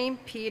same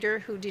Peter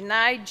who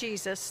denied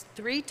Jesus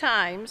 3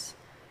 times,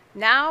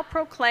 now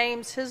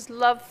proclaims his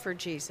love for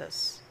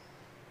Jesus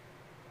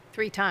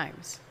 3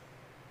 times.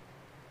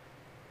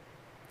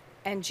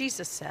 And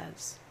Jesus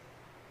says,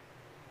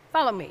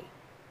 "Follow me."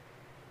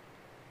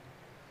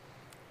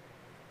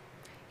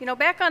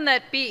 Back on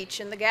that beach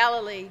in the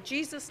Galilee,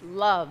 Jesus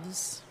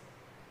loves.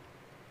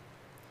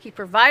 He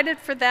provided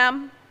for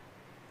them.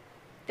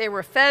 They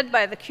were fed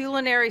by the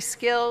culinary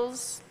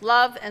skills,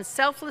 love, and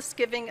selfless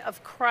giving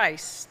of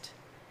Christ.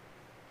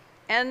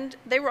 And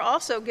they were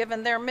also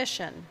given their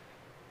mission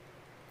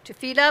to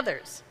feed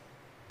others,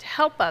 to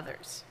help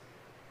others,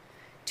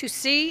 to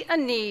see a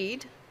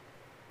need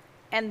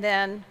and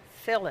then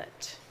fill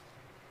it.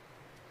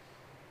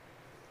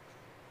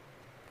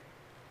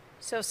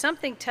 So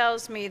something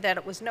tells me that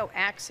it was no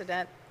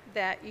accident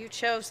that you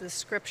chose this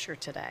scripture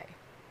today.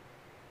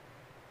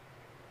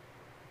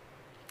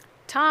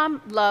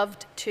 Tom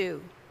loved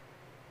too,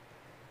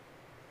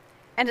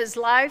 and his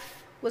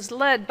life was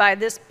led by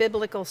this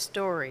biblical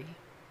story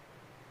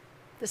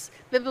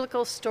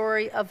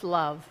of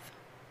love.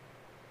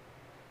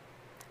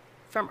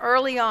 From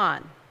early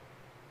on,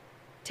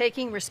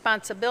 taking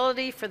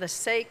responsibility for the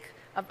sake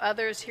of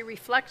others, he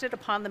reflected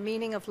upon the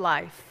meaning of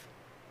life.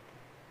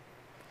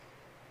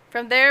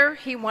 From there,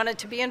 he wanted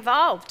to be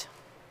involved.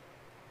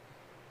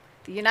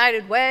 The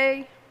United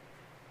Way,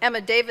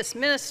 Emma Davis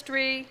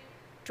Ministry,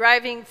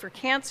 driving for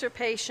cancer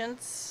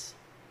patients.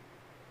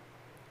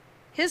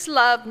 His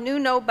love knew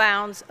no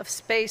bounds of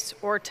space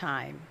or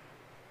time.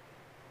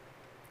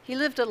 He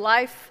lived a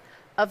life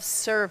of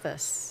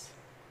service,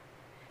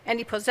 and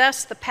he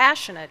possessed the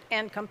passionate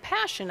and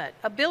compassionate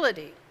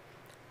ability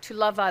to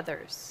love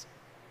others.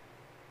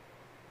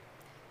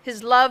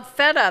 His love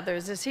fed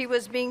others as he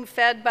was being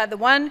fed by the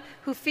one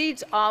who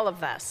feeds all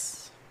of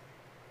us.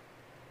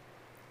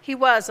 He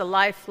was a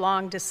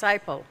lifelong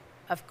disciple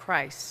of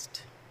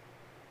Christ.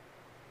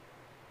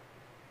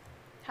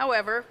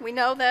 However, we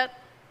know that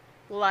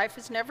life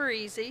is never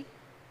easy.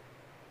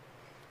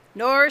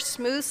 nor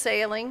smooth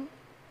sailing.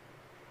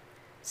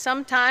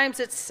 Sometimes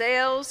it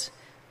sails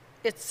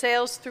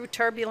through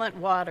turbulent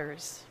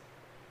waters.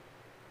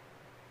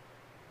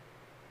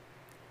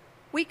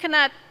 We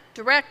cannot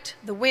direct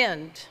the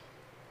wind,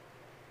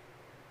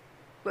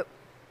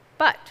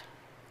 but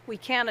we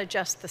can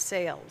adjust the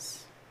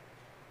sails,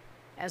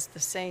 as the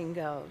saying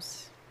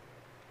goes.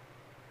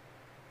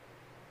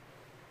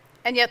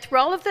 And yet, through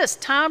all of this,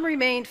 Tom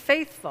remained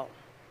faithful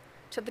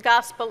to the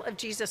gospel of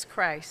Jesus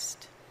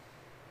Christ.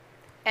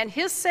 And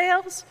his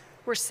sails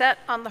were set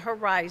on the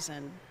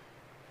horizon.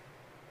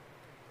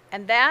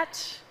 And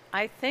that,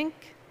 I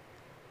think,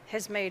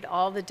 has made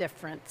all the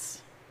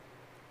difference.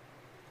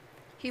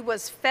 He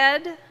was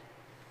fed,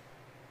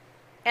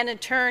 and in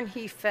turn,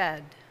 he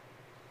fed.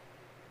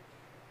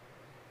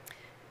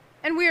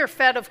 And we are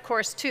fed, of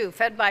course, too,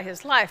 fed by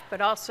his life,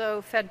 but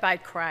also fed by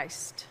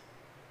Christ.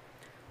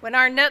 When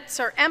our nets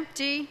are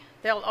empty,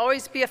 there'll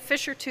always be a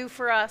fish or two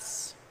for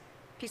us,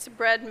 a piece of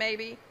bread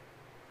maybe,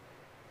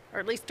 or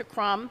at least a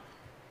crumb.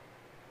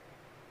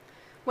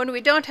 When we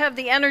don't have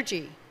the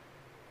energy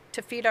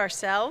to feed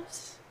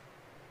ourselves,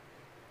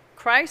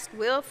 Christ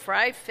will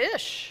fry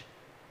fish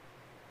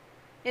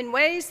in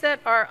ways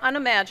that are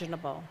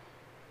unimaginable.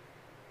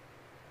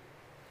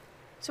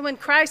 So when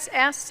Christ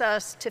asks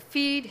us to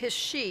feed his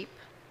sheep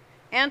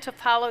and to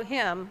follow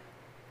him,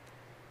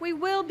 we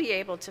will be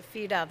able to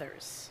feed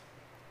others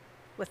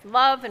with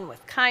love and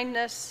with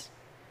kindness,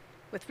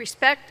 with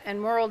respect and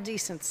moral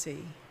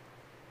decency,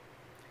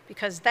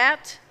 because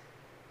that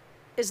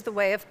is the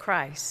way of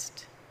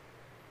Christ,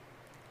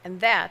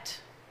 and that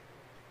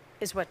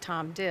is what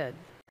Tom did.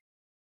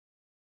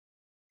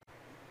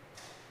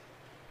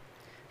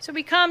 So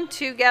we come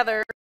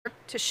together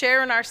to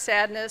share in our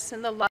sadness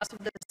and the loss of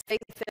this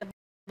faith-filled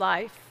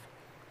life.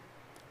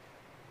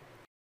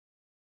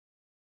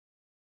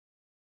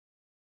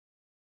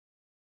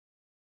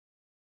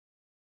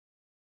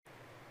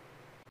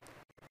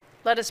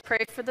 Let us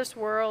pray for this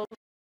world.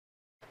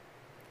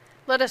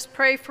 Let us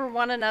pray for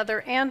one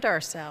another and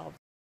ourselves.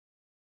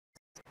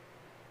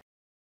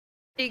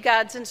 Be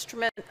God's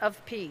instrument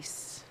of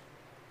peace.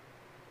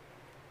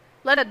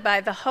 Led by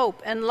the hope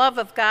and love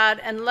of God,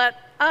 and let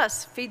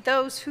us feed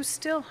those who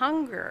still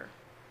hunger.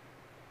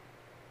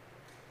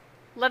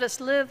 Let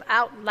us live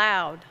out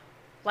loud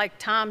like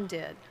Tom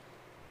did,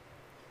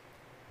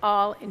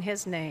 all in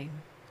his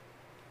name.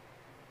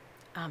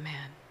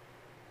 Amen.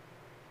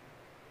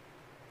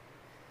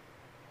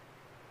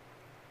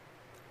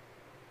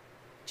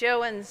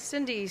 Joe and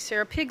Cindy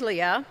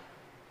Serapiglia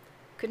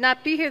could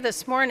not be here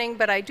this morning,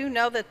 but I do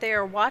know that they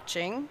are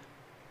watching.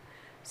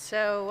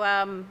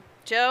 So,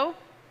 Joe,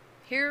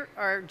 here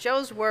are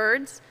Joe's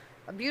words,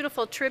 a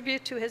beautiful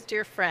tribute to his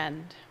dear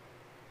friend.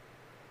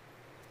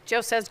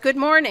 Joe says, "Good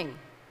morning.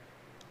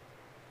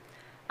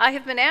 I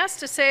have been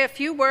asked to say a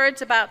few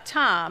words about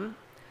Tom,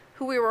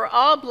 who we were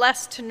all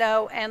blessed to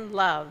know and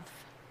love.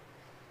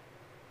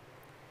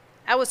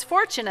 I was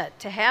fortunate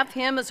to have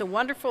him as a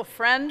wonderful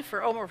friend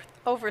for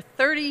over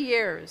 30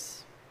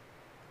 years.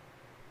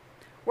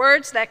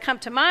 Words that come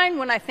to mind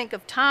when I think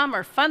of Tom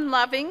are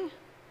fun-loving,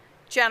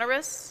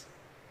 generous,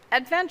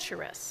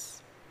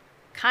 adventurous,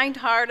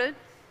 kind-hearted,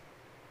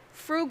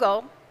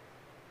 frugal,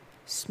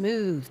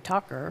 smooth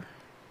talker,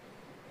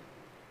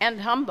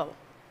 and humble.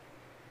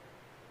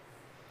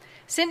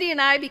 Cindy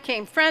and I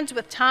became friends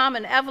with Tom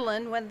and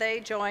Evelyn when they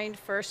joined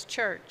First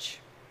Church.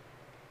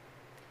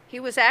 He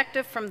was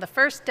active from the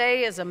first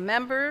day as a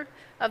member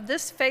of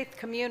this faith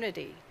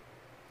community,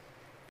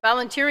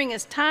 volunteering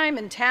his time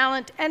and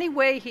talent any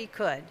way he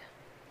could.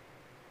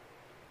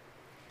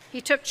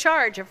 He took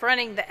charge of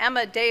running the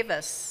Emma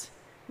Davis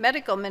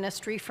medical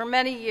ministry for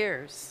many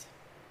years,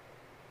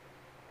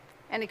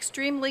 an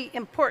extremely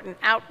important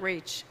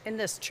outreach in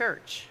this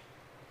church.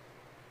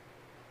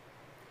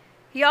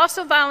 He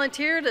also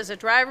volunteered as a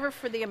driver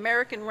for the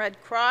American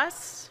Red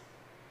Cross,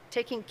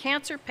 taking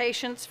cancer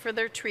patients for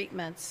their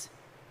treatments.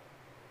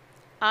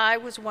 I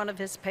was one of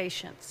his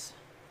patients.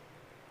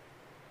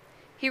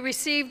 He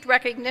received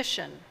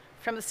recognition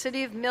from the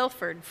city of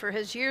Milford for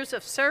his years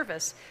of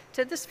service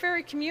to this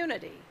very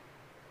community.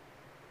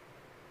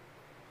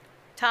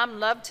 Tom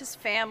loved his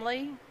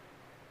family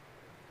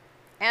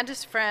and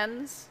his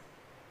friends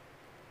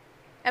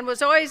and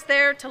was always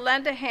there to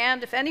lend a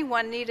hand if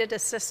anyone needed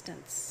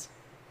assistance.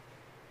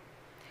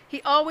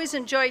 He always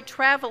enjoyed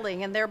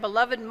traveling in their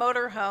beloved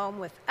motorhome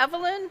with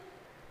Evelyn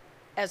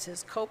as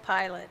his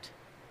co-pilot.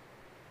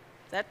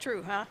 Is that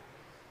true, huh?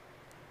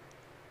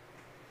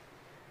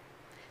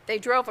 They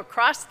drove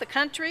across the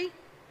country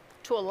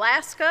to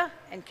Alaska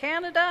and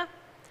Canada,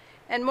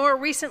 and more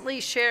recently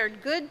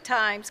shared good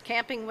times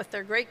camping with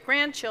their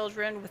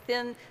great-grandchildren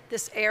within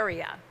this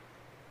area.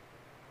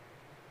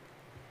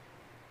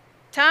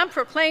 Tom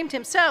proclaimed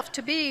himself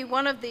to be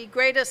one of the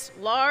greatest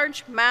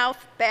largemouth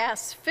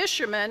bass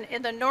fishermen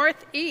in the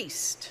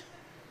Northeast.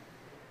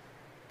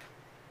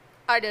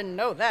 I didn't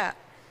know that.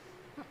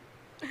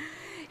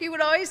 He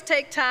would always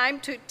take time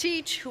to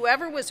teach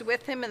whoever was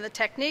with him in the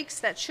techniques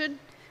that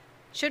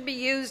should be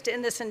used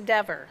in this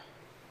endeavor.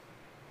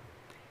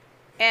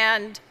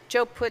 And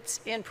Joe puts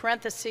in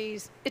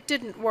parentheses, it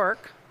didn't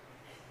work.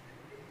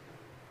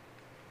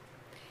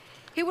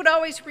 He would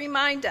always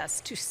remind us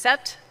to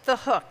set the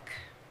hook.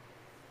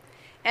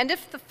 And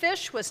if the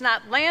fish was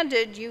not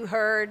landed, you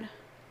heard,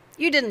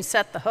 you didn't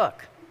set the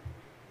hook.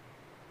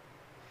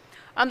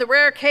 On the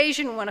rare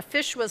occasion when a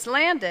fish was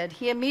landed,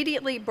 he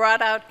immediately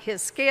brought out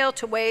his scale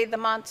to weigh the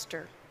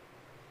monster.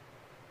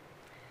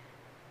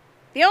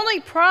 The only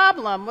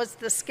problem was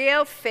the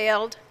scale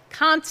failed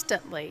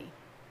constantly,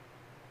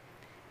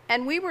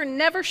 and we were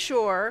never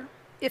sure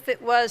if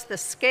it was the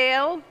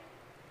scale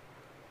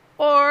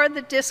or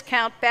the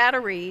discount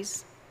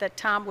batteries that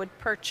Tom would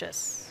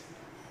purchase.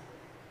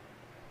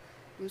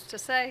 Who's to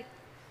say?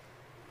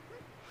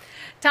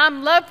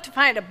 Tom loved to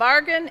find a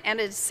bargain, and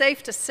it's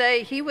safe to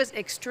say he was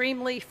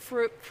extremely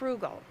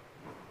frugal.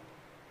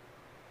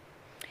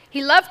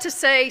 He loved to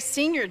say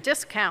senior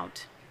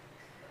discount,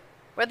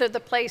 whether the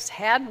place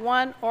had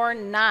one or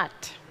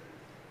not.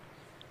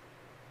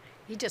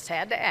 He just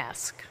had to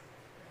ask.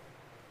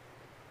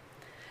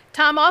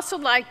 Tom also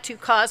liked to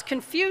cause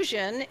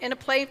confusion in a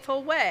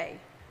playful way.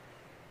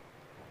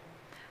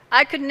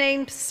 I could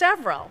name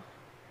several,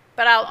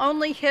 but I'll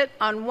only hit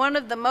on one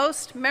of the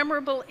most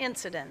memorable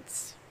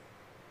incidents.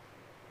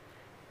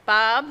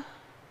 Bob,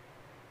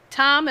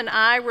 Tom, and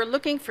I were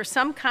looking for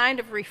some kind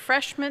of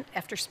refreshment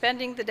after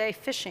spending the day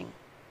fishing.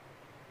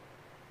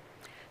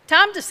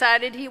 Tom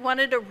decided he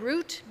wanted a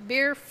root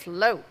beer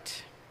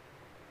float.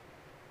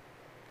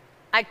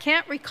 I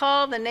can't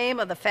recall the name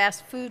of the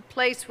fast food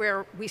place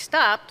where we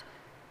stopped,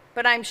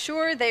 but I'm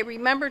sure they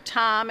remember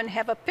Tom and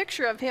have a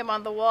picture of him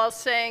on the wall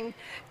saying,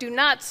 "Do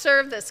not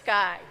serve this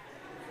guy."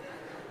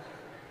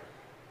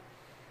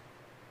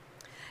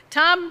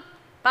 Tom,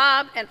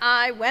 Bob, and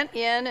I went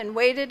in and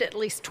waited at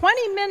least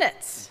 20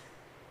 minutes.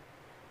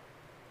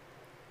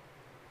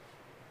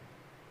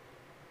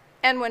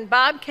 And when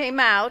Bob came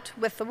out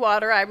with the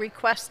water I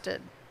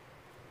requested,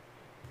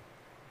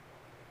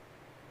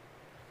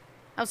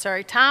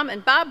 Tom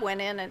and Bob went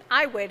in and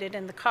I waited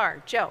in the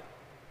car, Joe.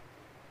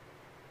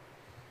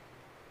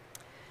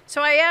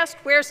 So I asked,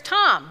 "Where's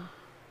Tom?"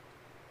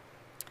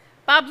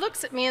 Bob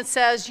looks at me and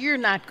says, "You're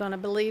not going to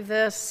believe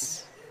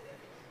this.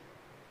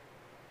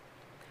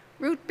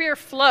 Root beer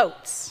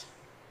floats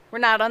were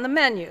not on the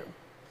menu."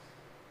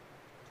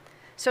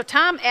 So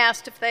Tom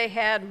asked if they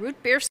had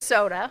root beer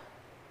soda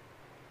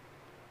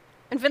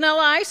and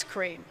vanilla ice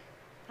cream.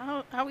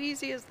 How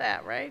easy is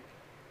that, right?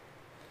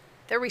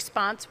 Their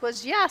response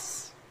was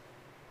yes.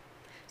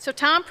 So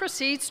Tom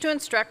proceeds to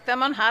instruct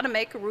them on how to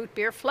make a root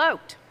beer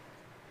float.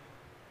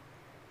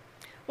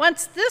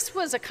 Once this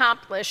was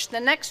accomplished,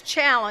 the next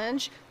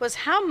challenge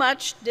was how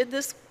much did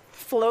this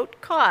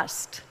float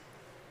cost?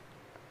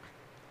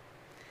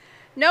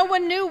 No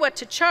one knew what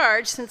to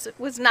charge since it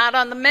was not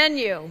on the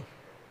menu.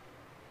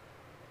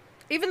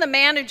 Even the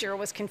manager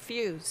was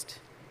confused.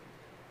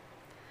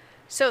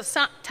 So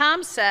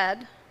Tom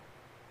said,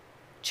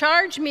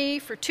 "Charge me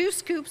for 2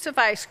 scoops of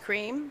ice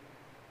cream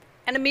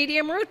and a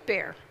medium root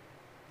beer."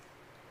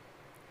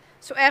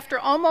 So after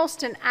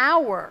almost an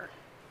hour,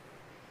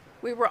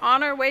 we were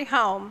on our way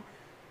home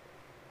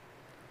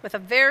with a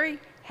very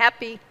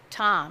happy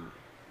Tom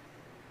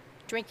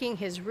drinking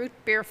his root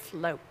beer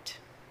float.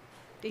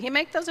 Did he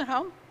make those at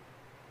home?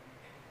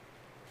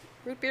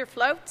 Root beer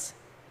floats?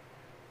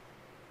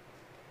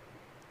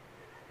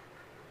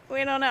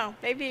 We don't know,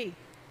 maybe.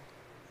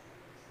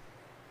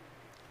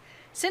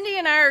 Cindy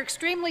and I are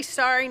extremely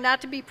sorry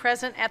not to be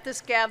present at this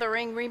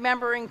gathering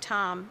remembering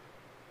Tom.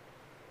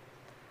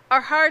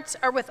 Our hearts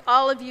are with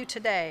all of you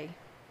today.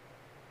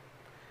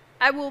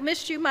 I will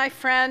miss you, my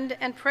friend,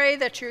 and pray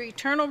that your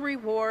eternal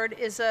reward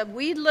is a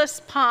weedless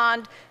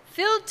pond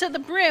filled to the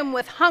brim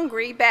with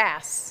hungry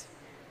bass.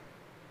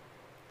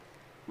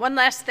 One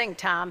last thing,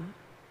 Tom.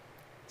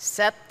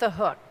 Set the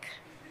hook.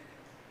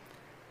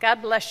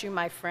 God bless you,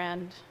 my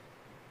friend.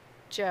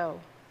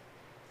 Joe.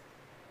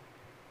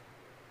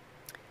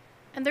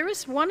 And there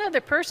is one other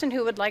person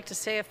who would like to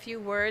say a few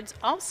words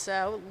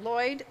also,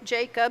 Lloyd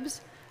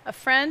Jacobs, a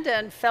friend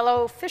and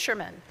fellow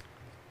fisherman.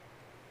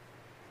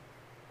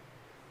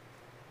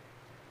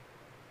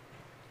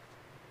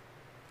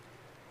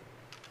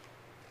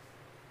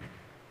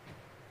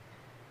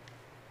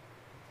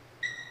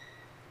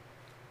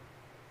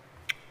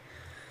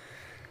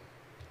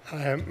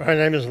 Hi, my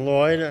name is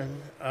Lloyd,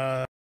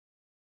 and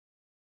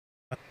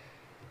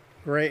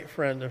great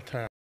friend of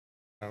Tom.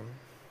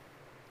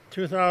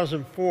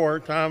 2004,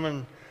 Tom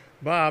and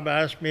Bob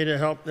asked me to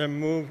help them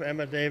move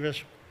Emma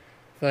Davis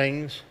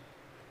things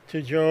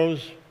to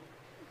Joe's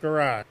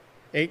garage.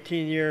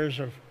 18 years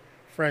of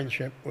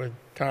friendship with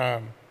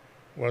Tom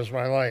was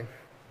my life.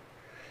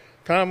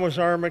 Tom was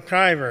our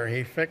MacGyver.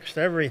 He fixed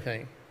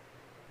everything.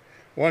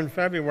 One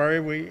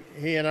February,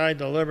 he and I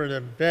delivered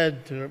a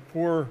bed to a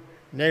poor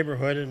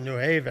neighborhood in New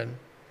Haven,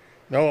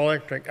 no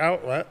electric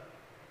outlet,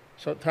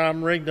 so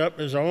Tom rigged up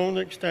his own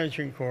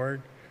extension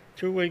cord.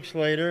 2 weeks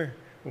later,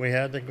 we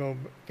had to go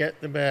get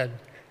the bed.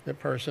 The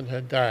person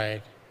had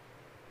died.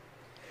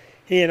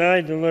 He and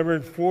I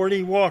delivered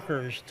 40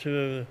 walkers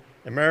to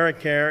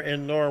AmeriCare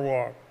in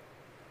Norwalk.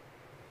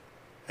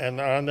 and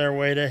on their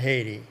way to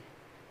Haiti.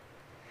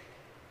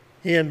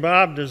 He and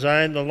Bob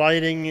designed the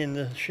lighting in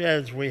the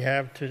sheds we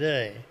have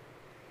today.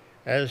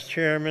 As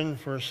chairman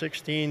for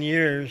 16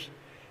 years,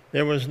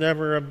 there was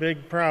never a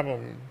big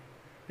problem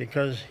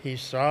because he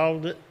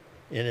solved it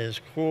in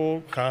his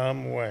cool,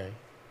 calm way.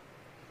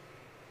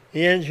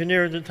 He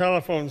engineered the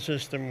telephone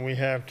system we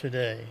have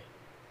today.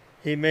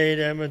 He made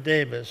Emma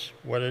Davis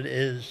what it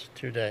is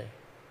today.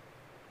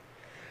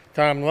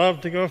 Tom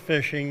loved to go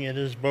fishing in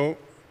his boat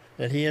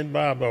that he and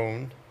Bob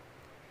owned.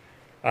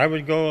 I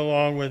would go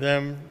along with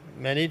them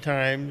many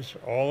times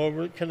all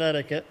over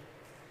Connecticut,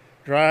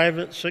 drive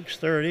at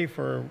 6:30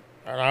 for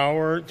an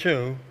hour or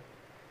two.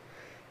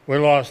 We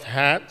lost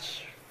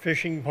hats,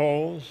 fishing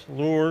poles,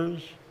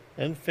 lures,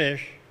 and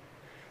fish,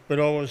 but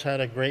always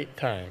had a great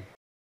time.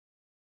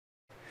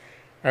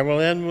 I will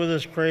end with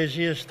this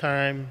craziest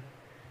time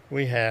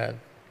we had.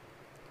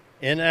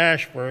 In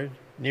Ashford,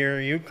 near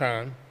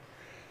Yukon,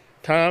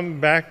 Tom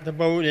backed the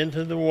boat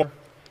into the water.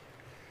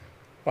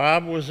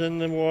 Bob was in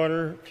the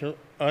water to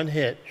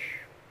unhitch.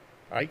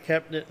 I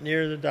kept it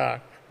near the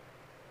dock.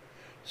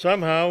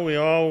 Somehow we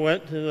all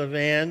went to the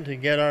van to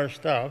get our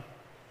stuff.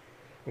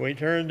 We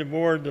turned to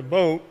board the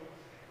boat,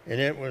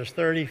 and it was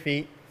 30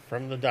 feet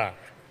from the dock,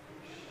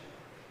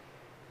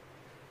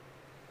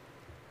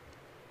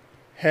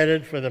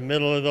 headed for the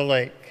middle of the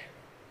lake.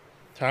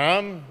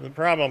 Tom, the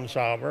problem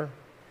solver,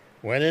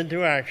 went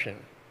into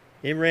action.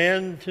 He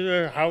ran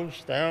to a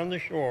house down the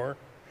shore,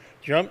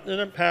 jumped in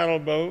a paddle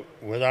boat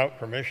without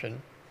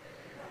permission,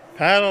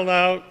 paddled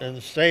out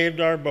and saved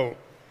our boat.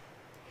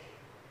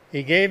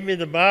 He gave me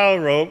the bow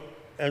rope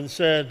and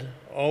said,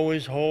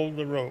 "Always hold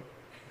the rope."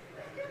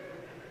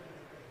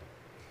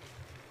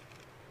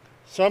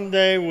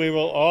 Someday we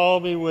will all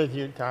be with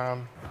you,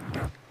 Tom.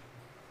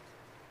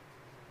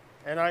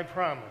 And I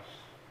promise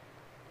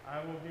I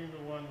will be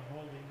the one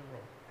holding the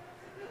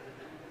rope.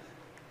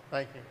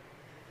 Thank you.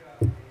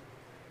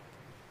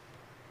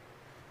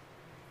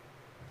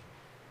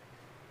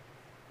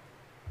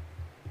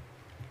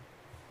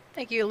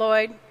 Thank you,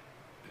 Lloyd.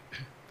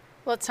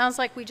 Well, it sounds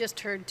like we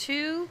just heard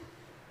two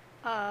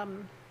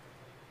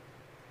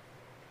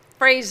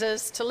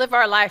phrases to live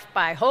our life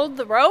by. Hold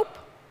the rope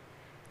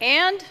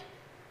and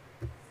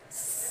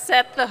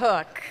set the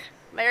hook.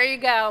 There you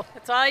go.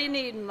 That's all you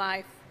need in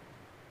life.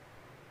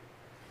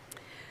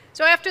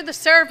 So after the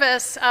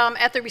service,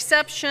 at the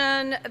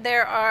reception,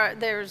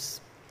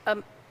 there's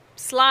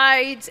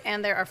slides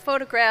and there are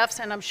photographs,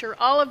 and I'm sure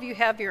all of you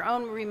have your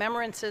own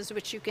remembrances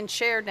which you can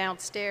share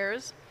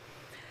downstairs.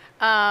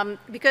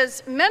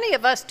 Because many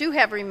of us do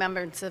have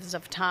remembrances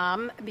of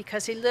Tom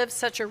because he lived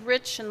such a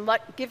rich and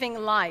giving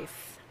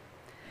life.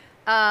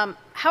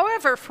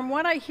 However, from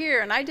what I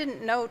hear, and I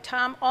didn't know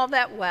Tom all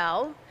that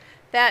well,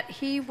 that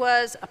he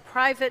was a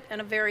private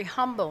and a very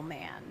humble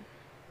man,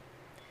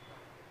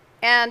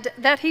 and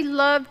that he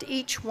loved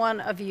each one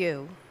of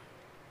you.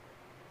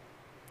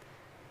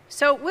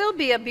 So it will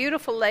be a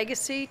beautiful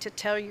legacy to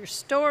tell your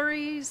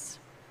stories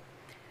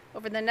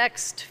over the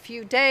next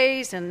few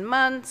days and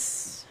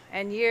months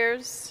and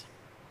years.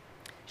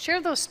 Share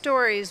those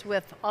stories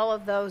with all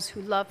of those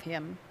who love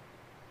him,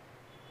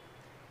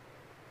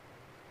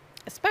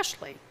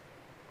 especially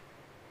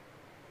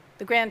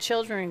the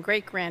grandchildren and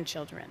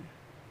great-grandchildren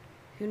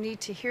who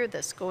need to hear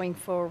this going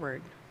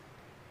forward.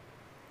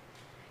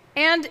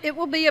 And it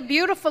will be a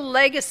beautiful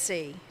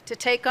legacy to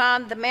take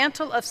on the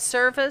mantle of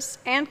service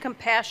and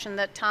compassion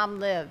that Tom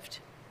lived.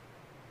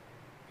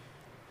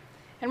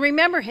 And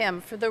remember him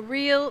for the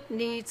real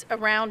needs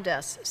around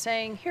us,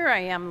 saying, "Here I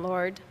am,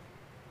 Lord.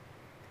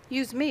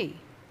 Use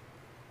me."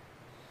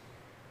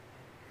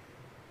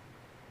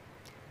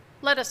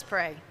 Let us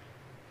pray.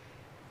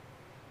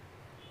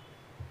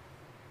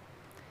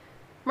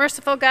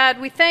 Merciful God,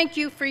 we thank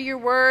you for your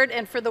word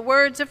and for the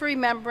words of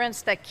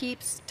remembrance that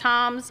keeps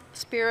Tom's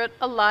spirit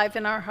alive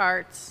in our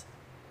hearts.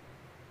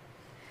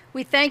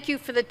 We thank you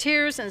for the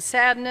tears and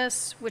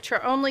sadness, which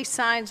are only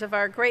signs of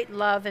our great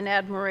love and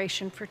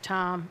admiration for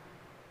Tom.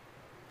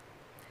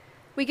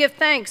 We give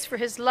thanks for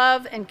his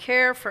love and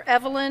care for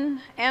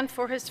Evelyn and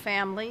for his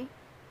family.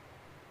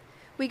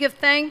 We give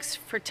thanks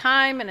for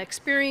time and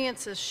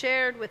experiences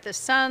shared with his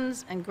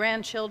sons and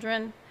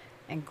grandchildren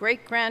and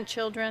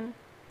great-grandchildren,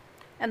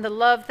 and the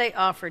love they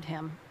offered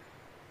him.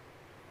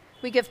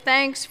 We give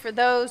thanks for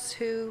those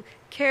who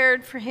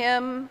cared for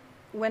him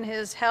when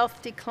his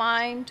health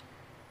declined,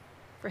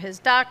 for his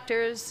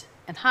doctors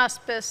and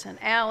hospice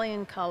and Allie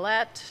and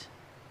Colette.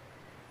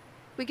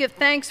 We give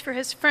thanks for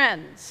his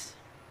friends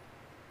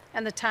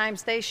and the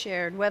times they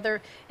shared,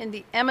 whether in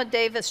the Emma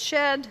Davis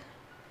shed,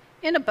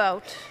 in a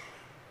boat,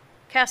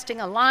 casting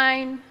a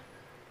line,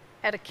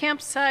 at a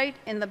campsite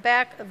in the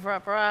back of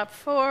Rob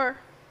 4,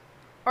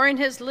 or in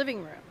his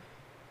living room.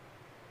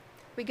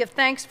 We give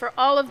thanks for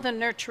all of the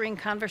nurturing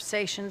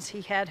conversations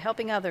he had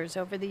helping others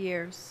over the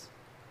years.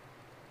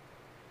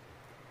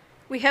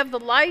 We have the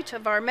light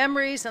of our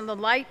memories and the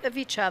light of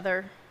each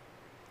other,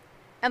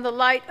 and the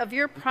light of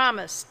your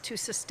promise to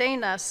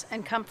sustain us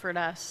and comfort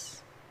us.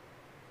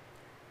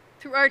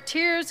 Through our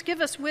tears, give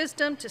us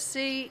wisdom to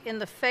see in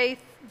the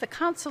faith the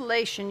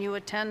consolation you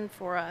intend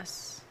for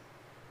us.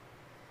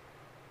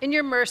 In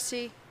your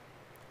mercy,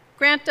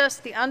 grant us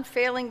the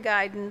unfailing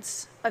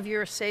guidance of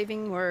your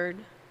saving word,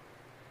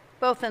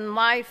 both in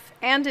life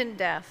and in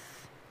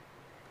death,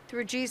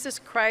 through Jesus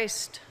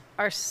Christ,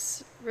 our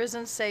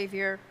risen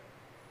Savior.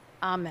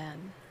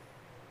 Amen.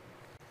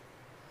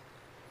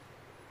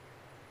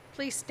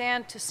 Please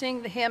stand to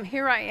sing the hymn,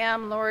 Here I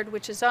Am, Lord,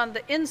 which is on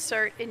the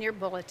insert in your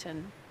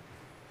bulletin.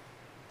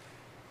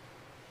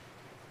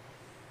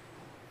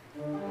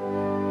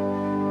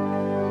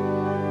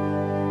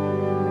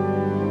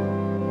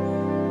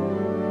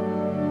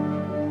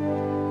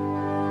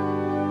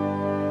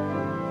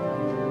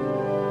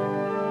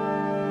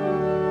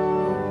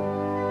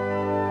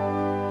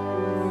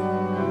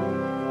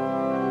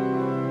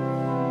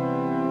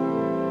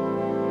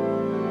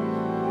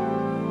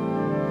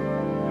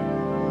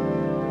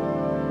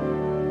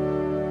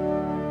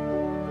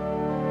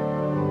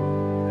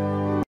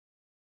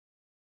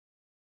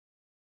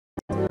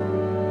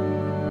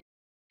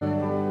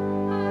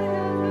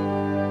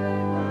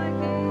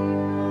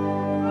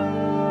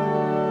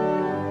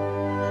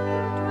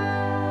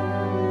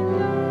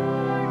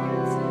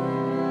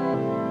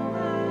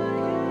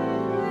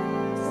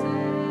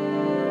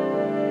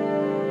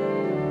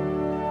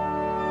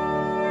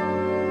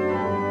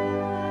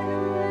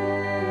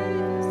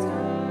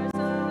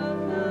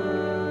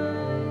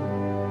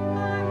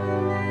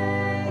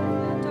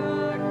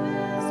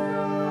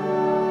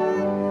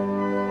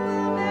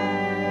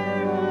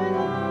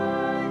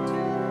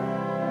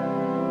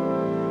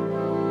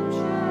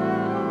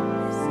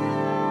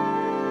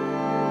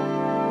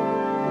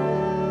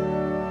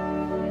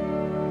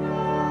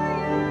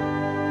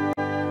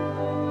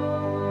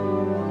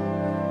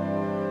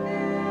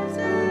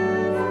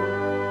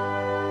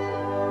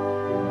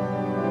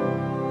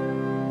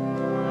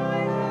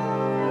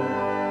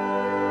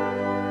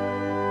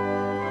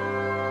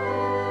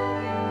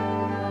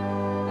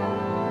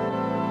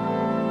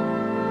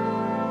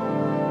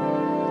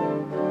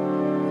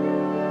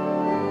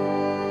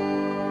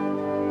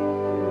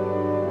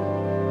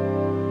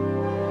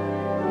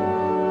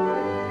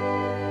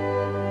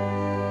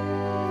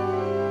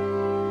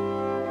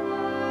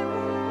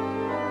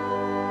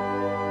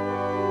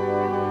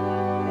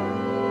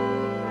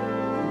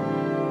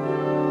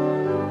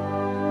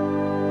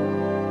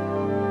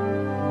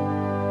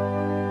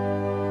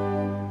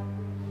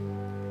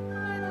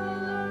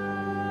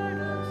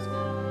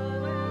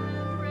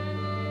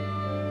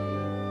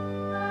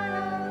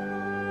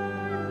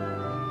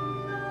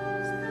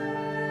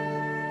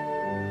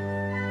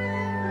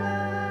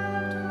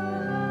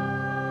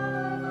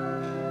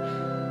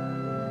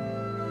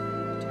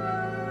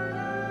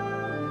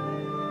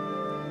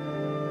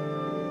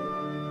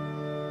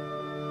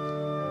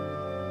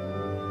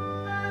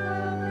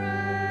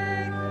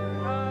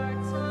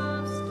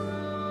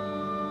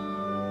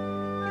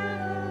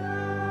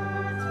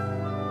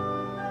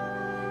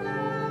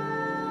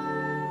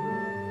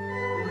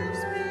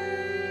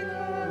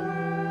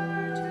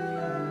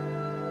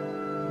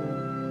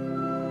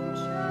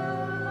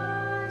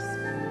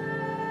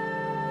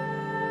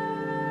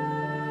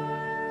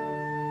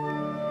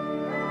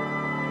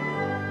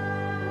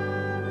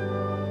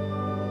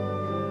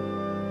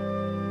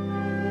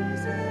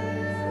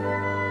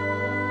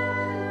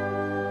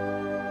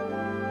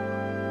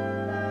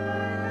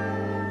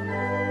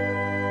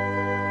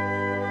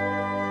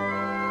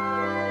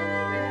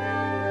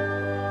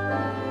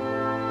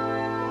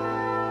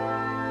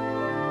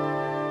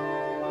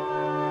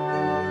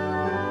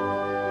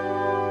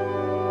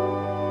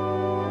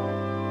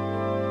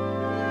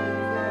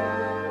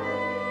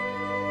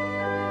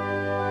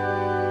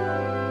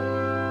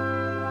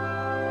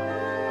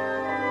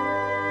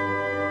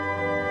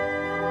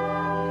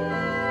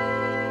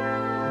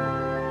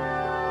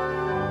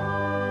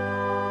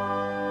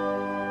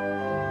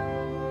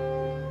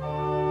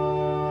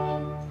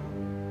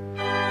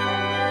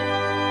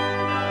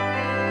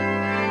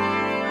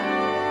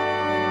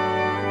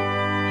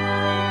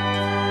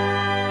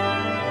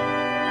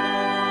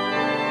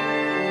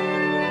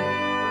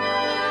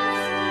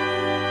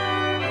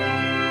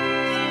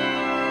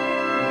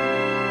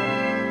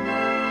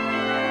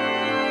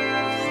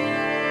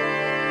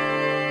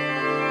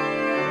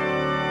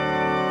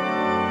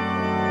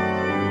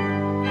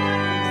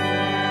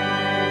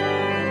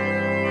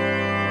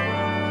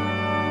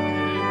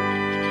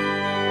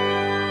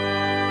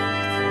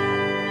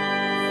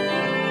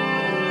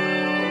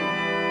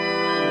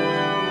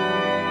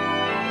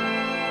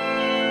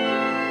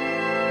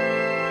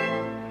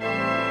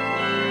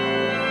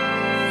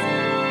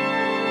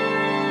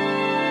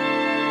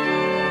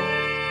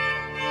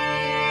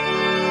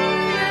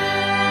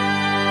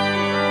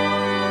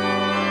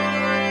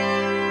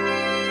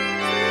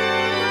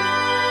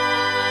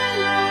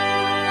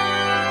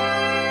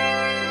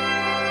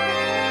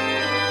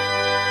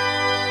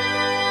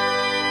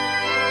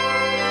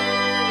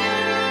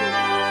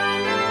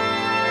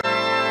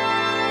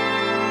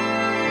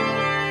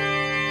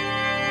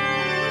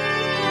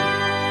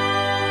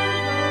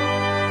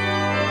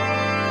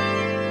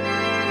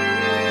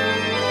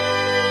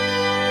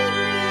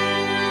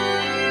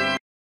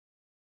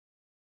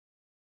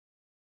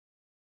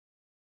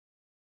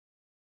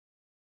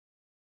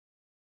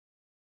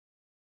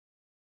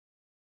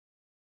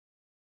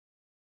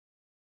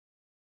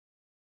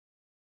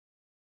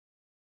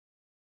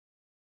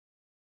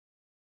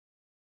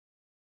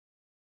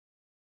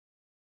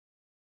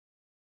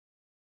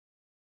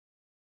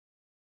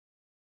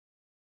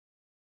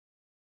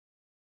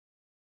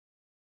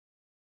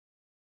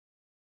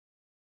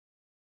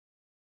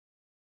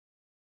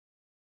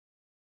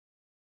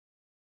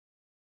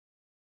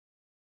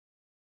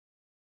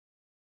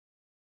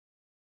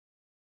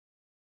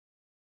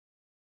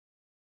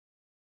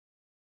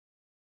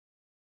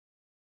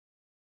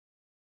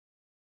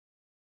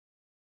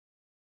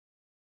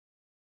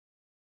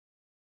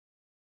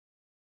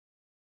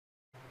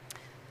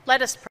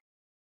 Let us pray.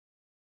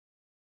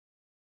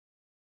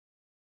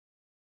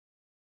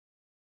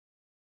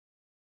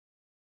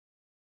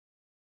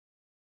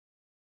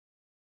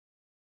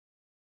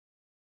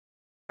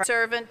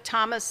 Servant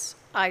Thomas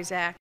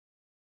Isaac.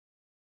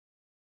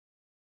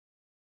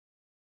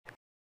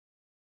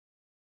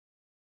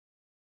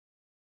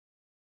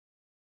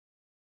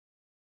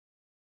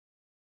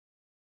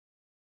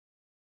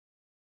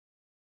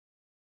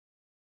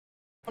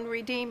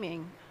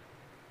 Redeeming.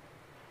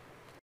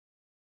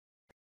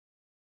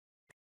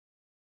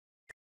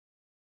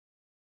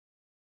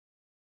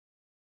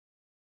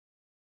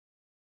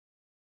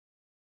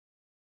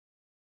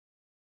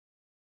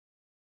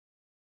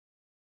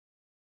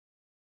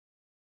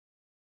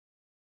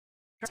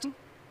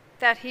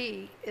 That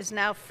he is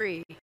now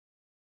free.